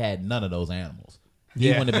sure he had none of those animals. He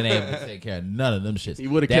wouldn't have been able to take care of none of them shits. He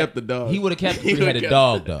would have kept the dog. He would have kept the 3-headed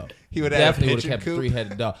dog, though. He would definitely would have kept the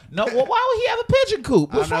 3-headed dog. No, well, why would he have a pigeon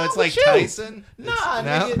coop? What's wrong it's with like you? Tyson. Nah,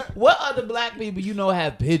 nigga. What other black people you know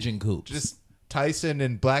have pigeon coops? Just Tyson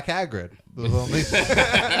and Black Hagrid.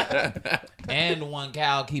 And the one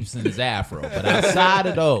Cal keeps in his afro. But outside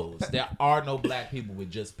of those, there are no black people with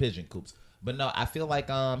just pigeon coops. But no, I feel like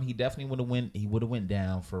he definitely would have went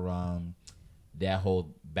down for that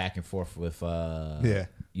whole back and forth with the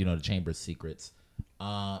Chamber of Secrets.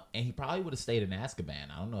 And he probably would have stayed in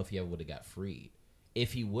Azkaban. I don't know if he ever would have got freed.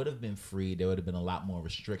 If he would have been freed, there would have been a lot more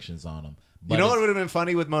restrictions on him. But you know what would have been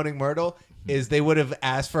funny with Moaning Myrtle is they would have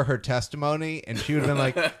asked for her testimony, and she would have been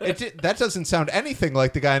like, "That doesn't sound anything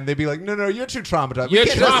like the guy," and they'd be like, "No, you're too traumatized. You're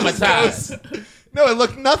traumatized." No, it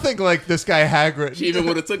looked nothing like this guy Hagrid. She even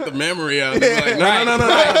would have took the memory out. Like,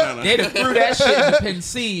 no. They'd have threw that shit in the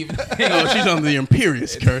pensieve. No, she's on the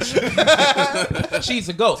Imperious curse. She's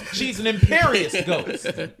a ghost. She's an Imperious ghost.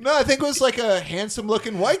 No, I think it was like a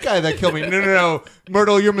handsome-looking white guy that killed me. No.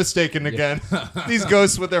 Myrtle, you're mistaken again. These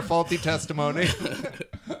ghosts with their faulty testimony.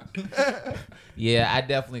 Yeah, I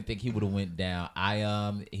definitely think he would have went down.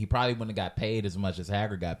 He probably wouldn't have got paid as much as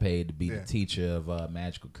Hagrid got paid to be the teacher of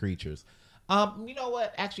magical creatures. You know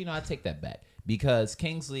what? Actually, no, I take that back because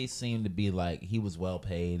Kingsley seemed to be like he was well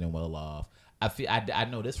paid and well off. I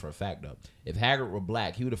know this for a fact though. If Hagrid were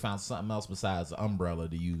black, he would have found something else besides the umbrella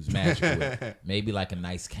to use magic with. Maybe like a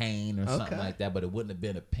nice cane or something like that. But it wouldn't have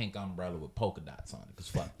been a pink umbrella with polka dots on it. Because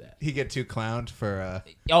fuck that. He get too clowned for.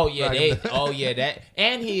 That.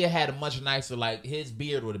 And he had a much nicer his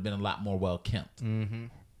beard would have been a lot more well kempt. Mm-hmm.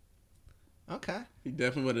 Okay. He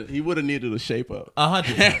definitely would have. He would have needed a shape up.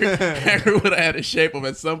 100. Hagrid would have had a shape up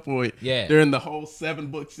at some point. Yeah. During the whole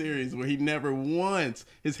 7-book series, where he never once,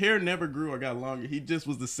 his hair never grew or got longer. He just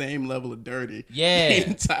was the same level of dirty. Yeah. The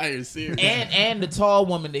entire series. And the tall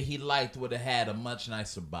woman that he liked would have had a much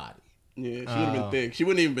nicer body. Yeah, she would have been thick. She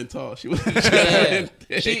wouldn't even been tall. She would have Yeah. been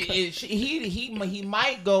thick. He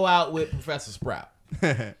might go out with Professor Sprout.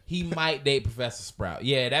 He might date Professor Sprout.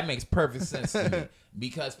 Yeah, that makes perfect sense to me.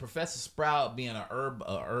 Because Professor Sprout being a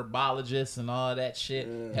herbologist and all that shit,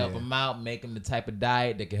 help him out, make him the type of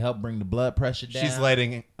diet that can help bring the blood pressure down. She's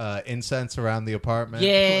lighting incense around the apartment.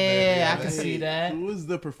 Yeah, I can see that. Who was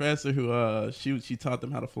the professor who she taught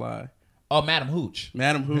them how to fly? Oh, Madam Hooch.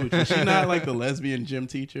 Madam Hooch. Was she not like the lesbian gym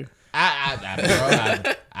teacher? I'd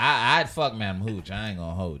fuck Madam Hooch. I ain't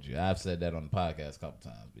gonna hold you. I've said that on the podcast a couple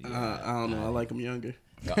times. But I don't know. I like them younger.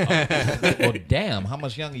 Well, damn. How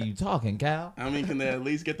much younger you talking, Cal? I mean, can they at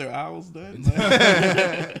least get their owls done?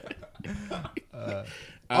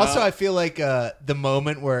 Also, I feel like the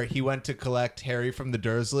moment where he went to collect Harry from the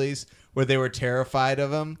Dursleys, where they were terrified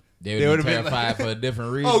of him. They would have been terrified for a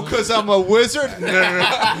different reason. Oh, because I'm a wizard? No.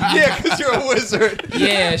 Yeah, because you're a wizard.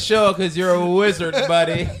 Yeah, sure, because you're a wizard,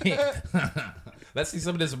 buddy. Let's see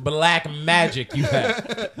some of this black magic you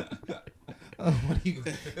have. What do you...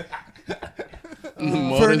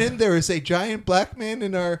 Vernon, there is a giant black man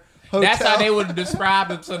in our hotel. That's how they would have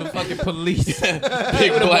described him to the fucking police. Big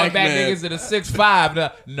They would have black went back man. niggas at a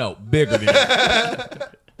 6'5". No, bigger than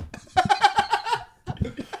that.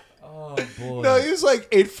 Oh, boy. No, he was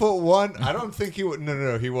like 8'1". I don't think he would.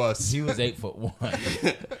 No, he was. He was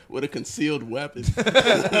 8'1". With a concealed weapon.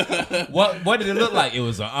 What did it look like? It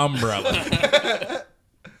was an umbrella.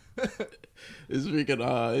 His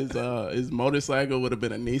freaking his motorcycle would have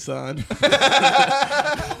been a Nissan.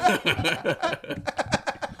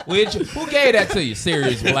 Who gave that to you,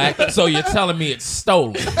 Sirius Black? So you're telling me it's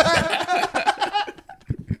stolen?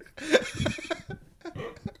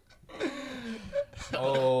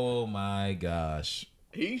 Oh my gosh.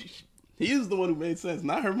 He is the one who made sense,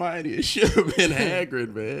 not Hermione. It should have been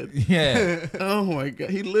Hagrid, man. Yeah. Oh my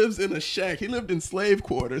god, he lives in a shack. He lived in slave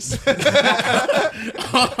quarters.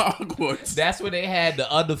 Hogwarts. That's where they had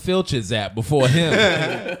the other Filches at before him.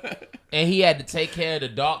 And he had to take care of the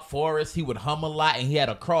dark forest. He would hum a lot, and he had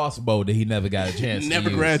a crossbow that he never got a chance to Never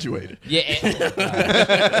use. graduated.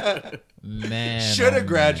 Yeah. Man. Should have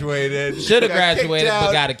graduated. Should have Got graduated, kicked but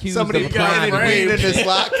out. got accused Somebody of a got crime. in his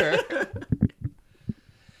locker.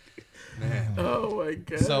 Oh my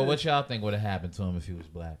god. So what y'all think would have happened to him if he was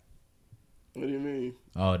black? What do you mean?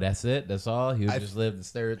 Oh, that's it? That's all? He would just live the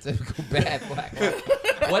stereotypical bad black life.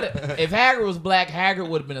 What if Hagrid was black? Hagrid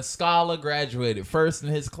would have been a scholar, graduated first in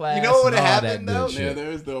his class. You know what would and all have that happened, good though? shit. Yeah,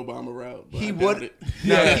 there is the Obama route. But He I doubt would. it.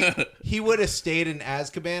 No, he would have stayed in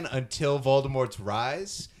Azkaban until Voldemort's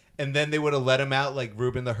rise. And then they would have let him out like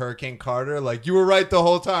Reuben the Hurricane Carter. Like, you were right the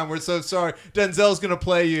whole time. We're so sorry. Denzel's going to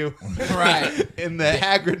play you. Right. In the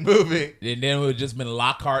Hagrid movie. And then it would have just been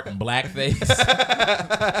Lockhart and blackface.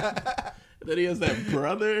 Then he has that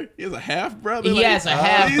brother. He has a half brother. He has a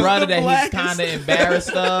half brother that he's blackest. kind of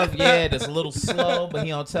embarrassed of. Yeah, that's a little slow, but he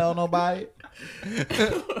don't tell nobody.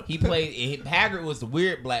 Hagrid was the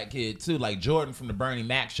weird black kid too, like Jordan from the Bernie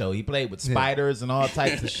Mac show. He played with spiders and all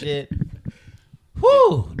types of shit.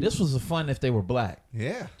 Whew, this was fun if they were black.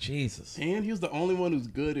 Yeah. Jesus. And he was the only one who's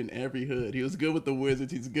good in every hood. He was good with the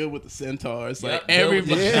wizards. He's good with the centaurs. Like Yep, good with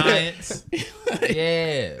the everybody. giants.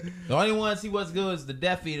 Yeah. The only ones he was good is the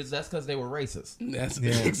Death Eaters. That's because they were racist. That's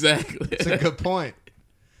exactly. It's a good point.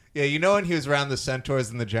 Yeah, you know when he was around the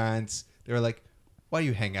centaurs and the giants, they were like, why do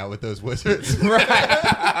you hang out with those wizards?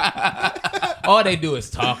 Right. All they do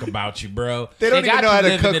is talk about you, bro. They don't even got know you how to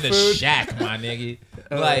living cook in a food. shack, my nigga.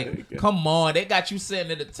 Like, come on. They got you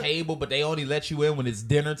sitting at the table, but they only let you in when it's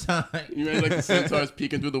dinner time. You remember like the centaurs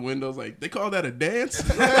peeking through the windows like, they call that a dance?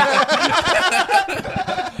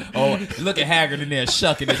 Oh, look at Hagrid in there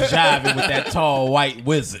shucking and jiving with that tall white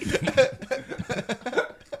wizard.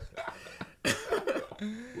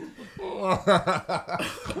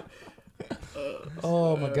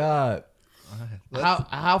 Oh, my God.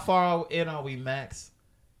 How far in are we, Max?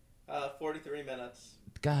 43 minutes.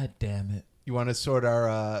 God damn it. You want to sort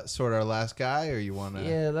our last guy, or you want to?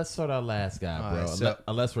 Yeah, let's sort our last guy, All bro. right, so-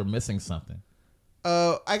 Unless we're missing something.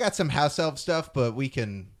 I got some house elf stuff, but we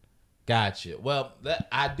can. Gotcha. Well,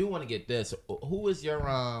 I do want to get this. Who is your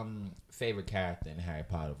favorite character in Harry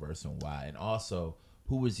Potter verse and why? And also,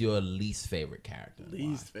 who is your least favorite character? and why?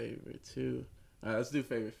 Least favorite, too. All right, let's do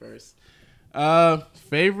favorite first.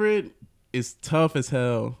 Favorite is tough as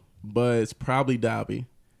hell, but it's probably Dobby.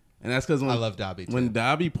 And that's because I love Dobby too. When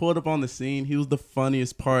Dobby pulled up on the scene, he was the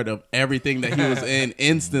funniest part of everything that he was in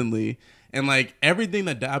instantly. And like everything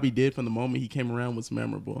that Dobby did from the moment he came around was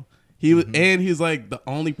memorable. He was, and he's like the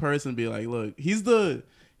only person to be like, look, he's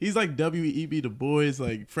like W.E.B. Du Bois,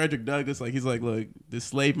 like Frederick Douglass. Like he's like, look, this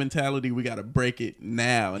slave mentality, we got to break it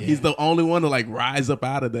now. And he's the only one to like rise up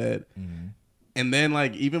out of that. And then,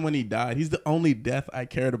 like, even when he died, he's the only death I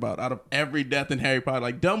cared about out of every death in Harry Potter.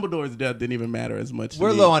 Like, Dumbledore's death didn't even matter as much.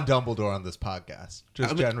 We're low on Dumbledore on this podcast,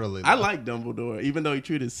 generally. I like Dumbledore, even though he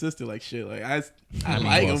treated his sister like shit. Like, I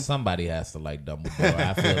like him. Somebody has to like Dumbledore.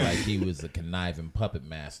 I feel like he was a conniving puppet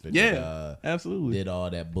master. Yeah, absolutely. Did all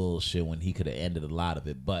that bullshit when he could have ended a lot of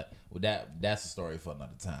it. But that's a story for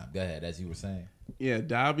another time. Go ahead, as you were saying. Yeah,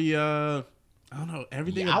 Dobby, I don't know,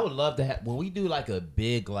 everything. Yeah, I would love to have, when we do like a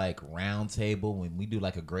big like round table, when we do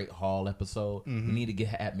like a Great Hall episode, we need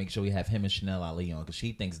to make sure we have him and Chanel Ali on, because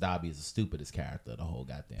she thinks Dobby is the stupidest character of the whole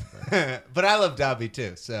goddamn thing. But I love Dobby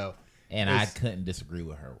too, so. And I couldn't disagree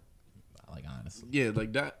with her, like, honestly. Yeah,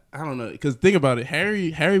 like that. I don't know, because think about it.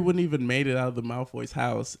 Harry wouldn't even made it out of the Malfoy's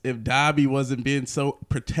house if Dobby wasn't being so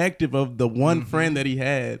protective of the one friend that he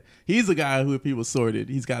had. He's a guy who, if he was sorted,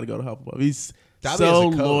 he's got to go to Hufflepuff. He's Dobby so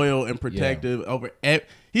loyal and protective over.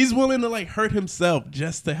 He's willing to like hurt himself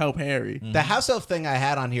just to help Harry. The house elf thing I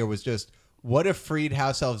had on here was just, what if freed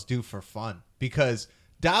house elves do for fun? Because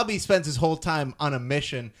Dobby spends his whole time on a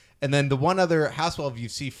mission, and then the one other house elf you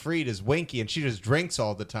see freed is Winky, and she just drinks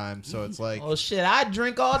all the time. So it's like, oh shit, I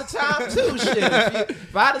drink all the time too. Shit,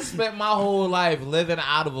 if I'd have spent my whole life living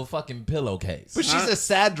out of a fucking pillowcase, but she's a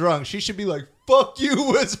sad drunk. She should be like, fuck you,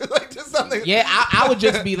 wizard, like just something. Yeah, I would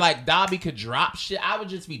just be like, Dobby could drop shit. I would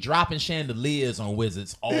just be dropping chandeliers on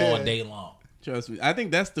wizards all day long. Trust me. I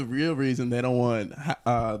think that's the real reason they don't want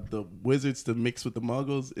the wizards to mix with the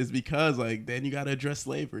muggles, is because like then you got to address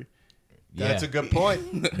slavery. That's a good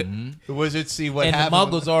point. The wizards see what happened.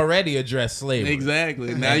 And the muggles already address slavery.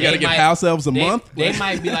 Exactly. Now you got to give house elves a month. They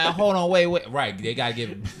might be like, hold on, wait. Right. They got to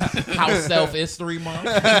give house elf history month.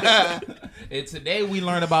 And today we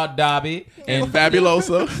learn about Dobby and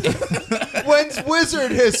Fabuloso. When's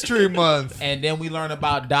Wizard History Month? And then we learn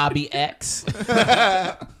about Dobby X.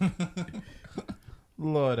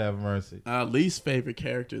 Lord have mercy. Least favorite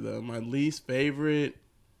character though. My least favorite.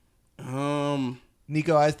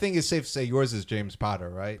 Nico, I think it's safe to say yours is James Potter,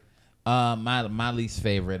 right? My least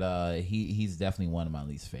favorite. He's definitely one of my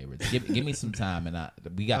least favorites. Give me some time, and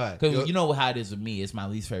because you know how it is with me. It's my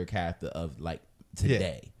least favorite character of like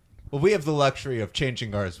today. Yeah. Well, we have the luxury of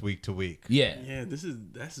changing ours week to week. Yeah. Yeah.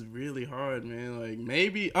 That's really hard, man. Like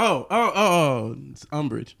maybe. It's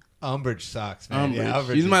Umbridge. Umbridge sucks, man. Umbridge. Yeah,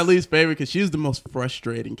 Umbridge she's my least favorite because she's the most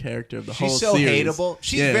frustrating character of the whole series. She's so hateable.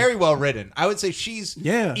 She's very well written. I would say she's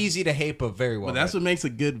easy to hate, but very well written. But that's what makes a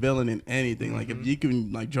good villain in anything. Like if you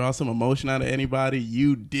can like draw some emotion out of anybody,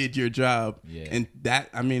 you did your job. Yeah. And that,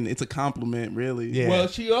 I mean, it's a compliment, really. Yeah. Well,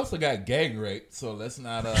 she also got gang raped, so let's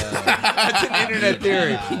not. That's an internet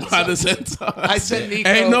theory. By the centaurs. I said Nico.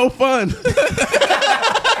 Ain't no fun.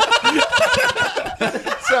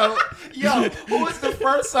 So, yo, who was the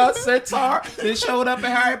first centaur that showed up in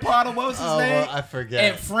Harry Potter? What was his name? Well, I forget.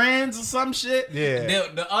 And Friends or some shit? Yeah.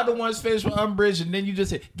 The other one's finished with Umbridge, and then you just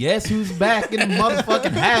say, guess who's back in the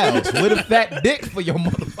motherfucking house with a fat dick for your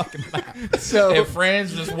motherfucking mouth? So, and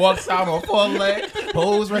Friends just walks out on four legs,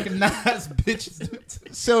 hoes recognize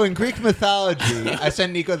bitches. So in Greek mythology, I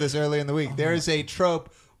sent Nico this earlier in the week, there is a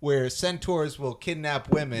trope where centaurs will kidnap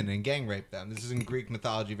women and gang rape them. This is in Greek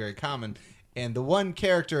mythology, very common. And the one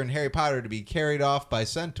character in Harry Potter to be carried off by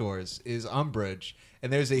centaurs is Umbridge.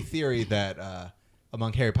 And there's a theory that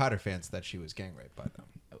among Harry Potter fans that she was gang raped by them.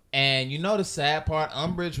 And you know the sad part?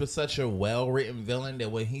 Umbridge was such a well-written villain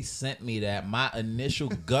that when he sent me that, my initial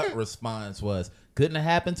gut response was, couldn't have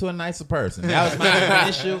happened to a nicer person. That was my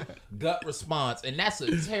initial gut response. And that's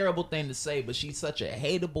a terrible thing to say, but she's such a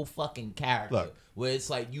hateable fucking character. Look. Where it's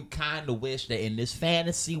like you kind of wish that in this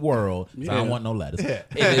fantasy world, so I don't want no letters. Yeah.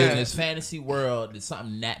 In this fantasy world, that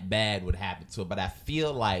something that bad would happen to her. But I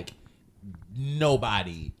feel like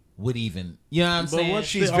nobody would even, you know what I'm saying?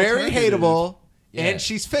 She's very hateable. Yeah. And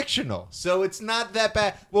she's fictional, so it's not that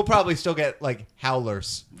bad. We'll probably still get like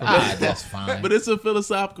howlers. That's fine. But it's a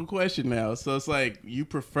philosophical question now. So it's like you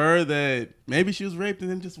prefer that maybe she was raped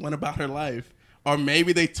and then just went about her life. Or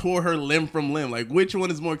maybe they tore her limb from limb. Like, which one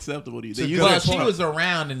is more acceptable to you? Well, she was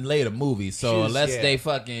around in later movies, so unless they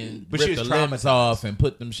fucking rip the limbs off and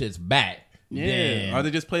put them shits back, Yeah. Or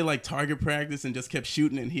they just play like target practice and just kept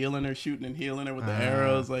shooting and healing her with the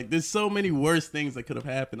arrows. Like, there's so many worse things that could have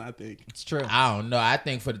happened, I think. It's true. I don't know. I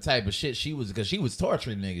think for the type of shit she was, because she was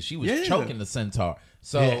torturing niggas. She was choking the centaur.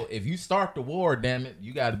 So if you start the war, damn it,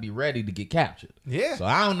 you got to be ready to get captured. Yeah. So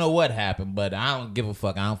I don't know what happened, but I don't give a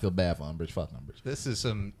fuck. I don't feel bad for Umbridge. Fuck Umbridge. This is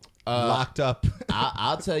some locked up.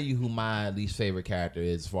 I'll tell you who my least favorite character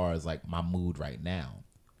is as far as like my mood right now.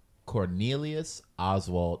 Cornelius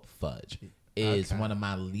Oswald Fudge is one of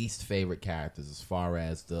my least favorite characters as far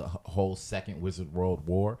as the whole Second Wizard World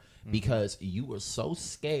War, because you were so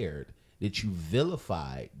scared that you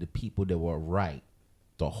vilified the people that were right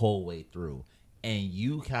the whole way through, and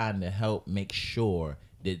you kind of helped make sure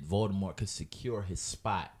that Voldemort could secure his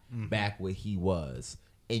spot back where he was,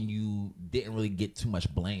 and you didn't really get too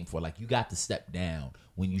much blame for it. Like, you got to step down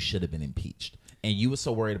when you should have been impeached, and you were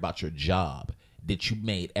so worried about your job that you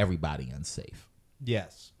made everybody unsafe.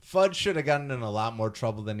 Yes. Fudge should have gotten in a lot more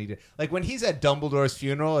trouble than he did. Like, when he's at Dumbledore's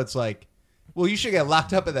funeral, it's like, well, you should get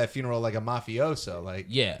locked up at that funeral like a mafioso. Like,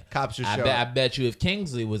 cops just show I bet you if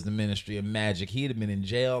Kingsley was the Ministry of Magic, he'd have been in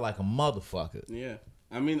jail like a motherfucker. Yeah.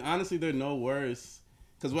 I mean, honestly, they're no worse.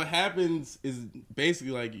 Because what happens is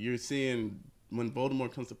basically like you're seeing when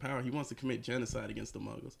Voldemort comes to power, he wants to commit genocide against the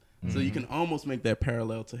Muggles. So you can almost make that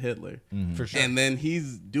parallel to Hitler. For sure. And then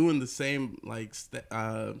he's doing the same like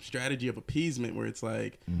strategy of appeasement where it's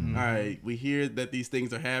like, all right, we hear that these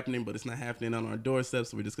things are happening, but it's not happening on our doorstep,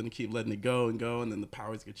 so we're just going to keep letting it go, and then the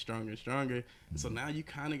powers get stronger and stronger. So now you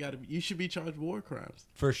kind of you should be charged with war crimes.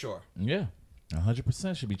 For sure. Yeah.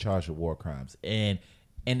 100% should be charged with war crimes. And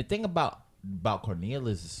the thing about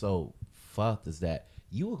Cornelius is so fucked is that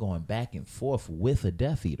you were going back and forth with a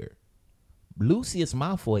Death Eater. Lucius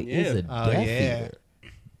Malfoy is a Death Eater.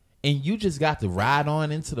 And you just got to ride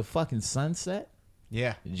on into the fucking sunset?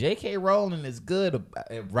 Yeah. J.K. Rowling is good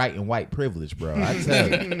at writing white privilege, bro. I tell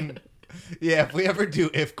you. Yeah, if we ever do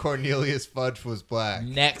If Cornelius Fudge Was Black.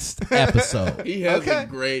 Next episode. He has a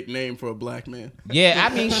great name for a black man. Yeah,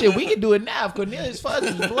 I mean, shit, we can do it now. If Cornelius Fudge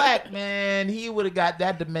was black, man, he would have got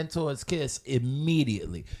that Dementor's kiss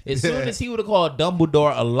immediately. As soon as he would have called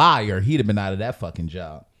Dumbledore a liar, he'd have been out of that fucking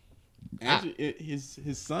job. Actually,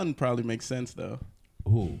 his son probably makes sense, though.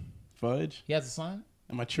 Who? Fudge? He has a son?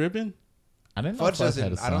 Am I tripping? I didn't know Fudge Fudge had a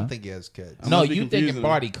doesn't. son. I don't think he has kids. No, you thinking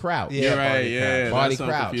Barty Crouch. Yeah, You're right. Yeah, Barty that's what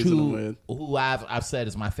I'm Crouch, confusing him with. who I've said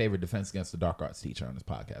is my favorite Defense Against the Dark Arts teacher on this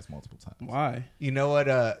podcast multiple times. Why? You know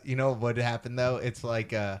what? You know what happened though? It's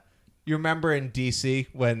like you remember in DC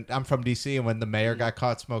when I'm from DC and when the mayor got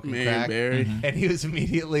caught smoking crack, and he was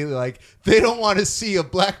immediately like, "They don't want to see a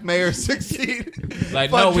black mayor succeed."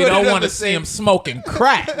 Like, no, we don't want to see him smoking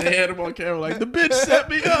crack. They had him on camera like, the bitch set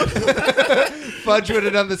me up. Fudge would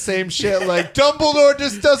have done the same shit. Like, Dumbledore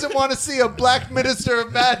just doesn't want to see a black minister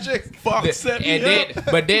of magic. Fox set me up.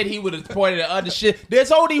 But then he would have pointed at other shit.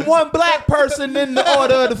 There's only one black person in the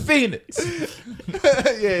Order of the Phoenix.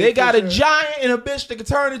 They got a giant and a bitch that can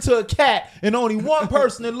turn into a cat, and only one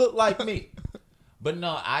person that looked like me. But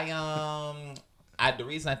no, the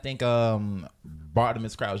reason I think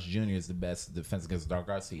Bartimus Crouch Jr. is the best Defense Against the Dark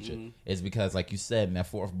Arts teacher is because, like you said, in that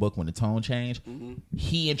fourth book when the tone changed,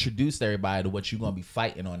 he introduced everybody to what you're gonna be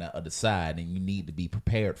fighting on that other side, and you need to be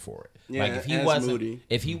prepared for it. Yeah, like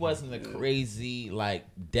if he wasn't a crazy like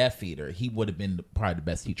Death Eater, he would have been probably the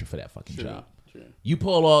best teacher for that fucking job. True. You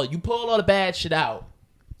pull all the bad shit out.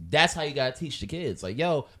 That's how you gotta teach the kids. Like,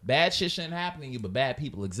 yo, bad shit shouldn't happen to you, but bad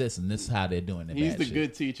people exist, and this is how they're doing it. He's the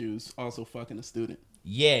good teacher who's also fucking a student.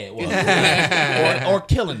 Yeah, well, or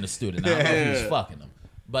killing the student. I don't know if he's fucking them.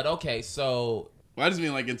 But okay, so I just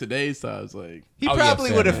mean like in today's times, like he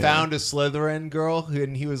probably would have found a Slytherin girl,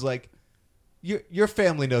 and he was like, "Your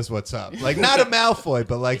family knows what's up." Like, not a Malfoy,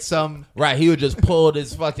 but like some. Right, he would just pull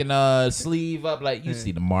his fucking sleeve up, like, you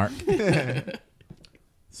see the mark.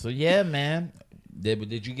 So yeah, man.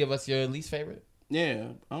 Did you give us your least favorite? Yeah,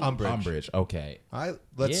 Umbridge. Okay. All right,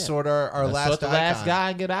 let's sort our Let's last sort the icon. last guy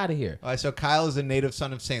and get out of here. All right, so Kyle is a native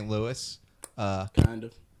son of St. Louis. kind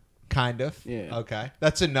of. Kind of. Yeah. Okay,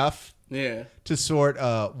 that's enough. Yeah. To sort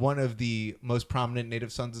one of the most prominent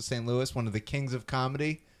native sons of St. Louis, one of the kings of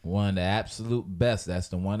comedy. One of the absolute best. That's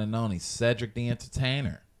the one and only Cedric the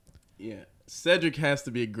Entertainer. Yeah. Cedric has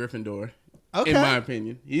to be a Gryffindor. Okay. In my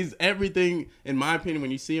opinion. He's everything, in my opinion,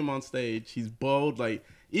 when you see him on stage, he's bold. Like,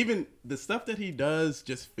 even the stuff that he does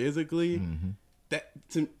just physically,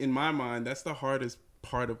 in my mind, that's the hardest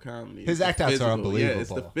part of comedy. His act outs are unbelievable. Yeah, it's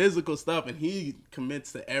the physical stuff, and he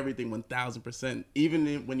commits to everything 1,000%.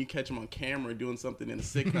 Even when you catch him on camera doing something in a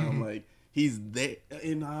sitcom, like, He's there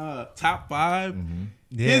in top 5.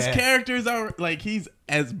 Yeah. His characters are like, he's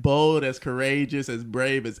as bold, as courageous, as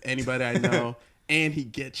brave as anybody I know, and he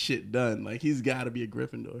gets shit done. Like, he's got to be a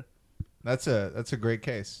Gryffindor. That's a great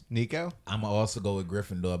case. Nico? I'm going to also go with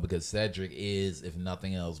Gryffindor because Cedric is, if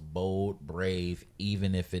nothing else, bold, brave,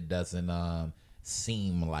 even if it doesn't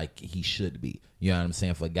seem like he should be. You know what I'm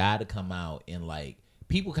saying? For a guy to come out and, like,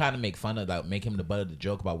 people kind of make fun of, like, make him the butt of the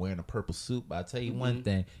joke about wearing a purple suit. But I tell you one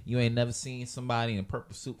thing, you ain't never seen somebody in a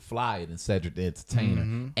purple suit flyer than Cedric the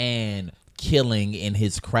Entertainer. And killing in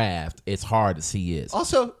his craft, it's hard to see is.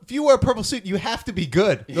 Also, if you wear a purple suit, you have to be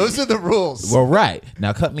good. Those are the rules. Well, right.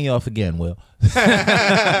 Now cut me off again, Will.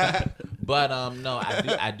 But no,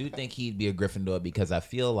 I do think he'd be a Gryffindor because I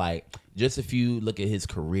feel like just if you look at his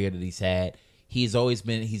career that he's had, he's always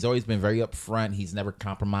been very upfront. He's never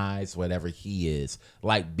compromised whatever he is.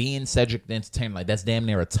 Like being Cedric the Entertainer, like that's damn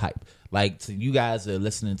near a type. Like to you guys that are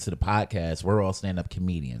listening to the podcast, we're all stand-up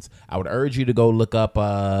comedians. I would urge you to go look up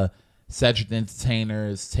Cedric the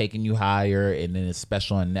Entertainer's Taking You Higher, and then it's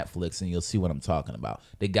special on Netflix, and you'll see what I'm talking about.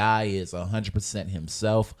 The guy is 100%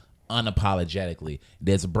 himself, unapologetically.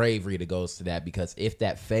 There's a bravery that goes to that because if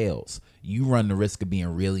that fails, you run the risk of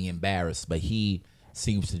being really embarrassed, but he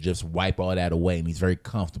seems to just wipe all that away, and he's very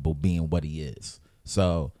comfortable being what he is.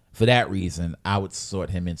 So for that reason, I would sort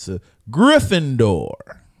him into Gryffindor.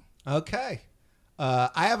 Okay.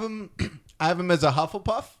 I have him as a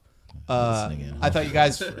Hufflepuff. I thought you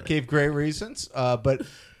guys gave great reasons. But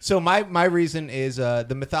so my reason is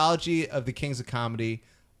the mythology of the Kings of Comedy,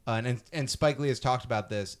 and Spike Lee has talked about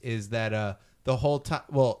this, is that the whole time,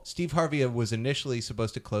 well, Steve Harvey was initially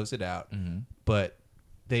supposed to close it out, but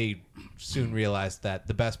they soon realized that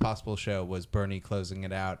the best possible show was Bernie closing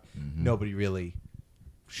it out. Nobody really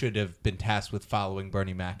should have been tasked with following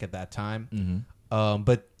Bernie Mac at that time.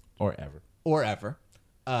 Or ever.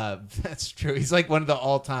 That's true. He's like one of the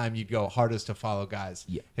all-time, you'd go, hardest to follow guys.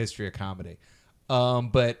 Yeah. History of comedy.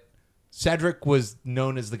 But Cedric was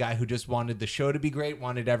known as the guy who just wanted the show to be great,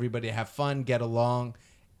 wanted everybody to have fun, get along,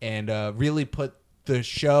 and really put the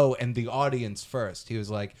show and the audience first. He was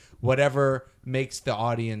like, whatever makes the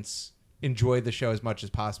audience enjoy the show as much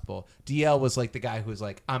as possible. DL was like the guy who was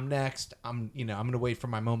like, I'm next. I'm going to wait for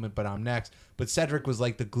my moment, but I'm next. But Cedric was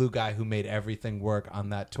like the glue guy who made everything work on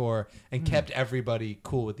that tour and kept everybody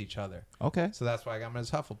cool with each other. Okay. So that's why I got him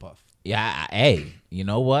as Hufflepuff. Yeah, hey, you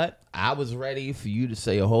know what? I was ready for you to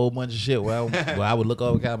say a whole bunch of shit. Well, I would look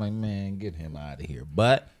over and I'm like, man, get him out of here.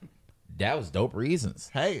 But that was dope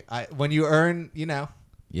reasons. Hey, when you earn, Yeah.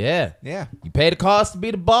 You pay the cost to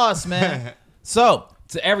be the boss, man. So,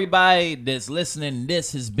 to everybody that's listening,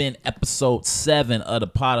 this has been episode 7 of the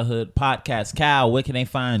Potterhood podcast. Kyle, where can they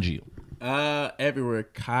find you? Everywhere.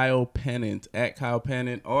 Kyle Pennant, at Kyle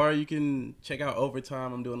Pennant. Or you can check out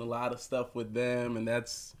Overtime. I'm doing a lot of stuff with them, and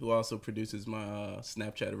that's who also produces my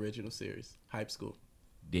Snapchat original series, Hype School.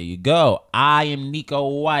 There you go. I am Nico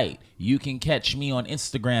White. You can catch me on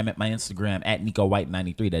Instagram at my Instagram at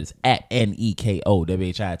NicoWhite93. That is at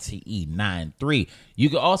NekoWhite93. You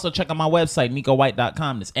can also check out my website,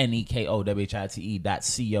 NicoWhite.com. That's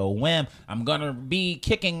NekoWhite.com. I'm going to be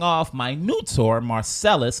kicking off my new tour,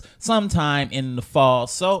 Marcellus, sometime in the fall.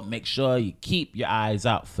 So make sure you keep your eyes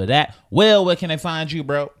out for that. Will, where can I find you,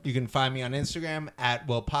 bro? You can find me on Instagram at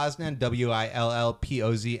Will Posnan,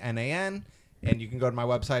 WILLPOZNAN. And you can go to my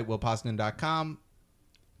website, willposnan.com.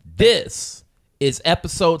 This is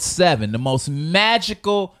episode 7, the most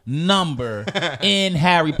magical number in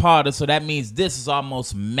Harry Potter. So that means this is our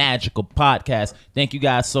most magical podcast. Thank you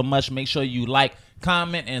guys so much. Make sure you like,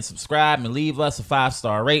 comment, and subscribe, and leave us a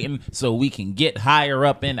 5-star rating so we can get higher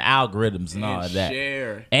up in the algorithms and all of that.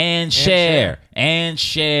 And share.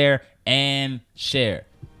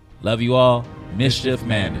 Love you all. Mischief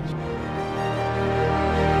managed.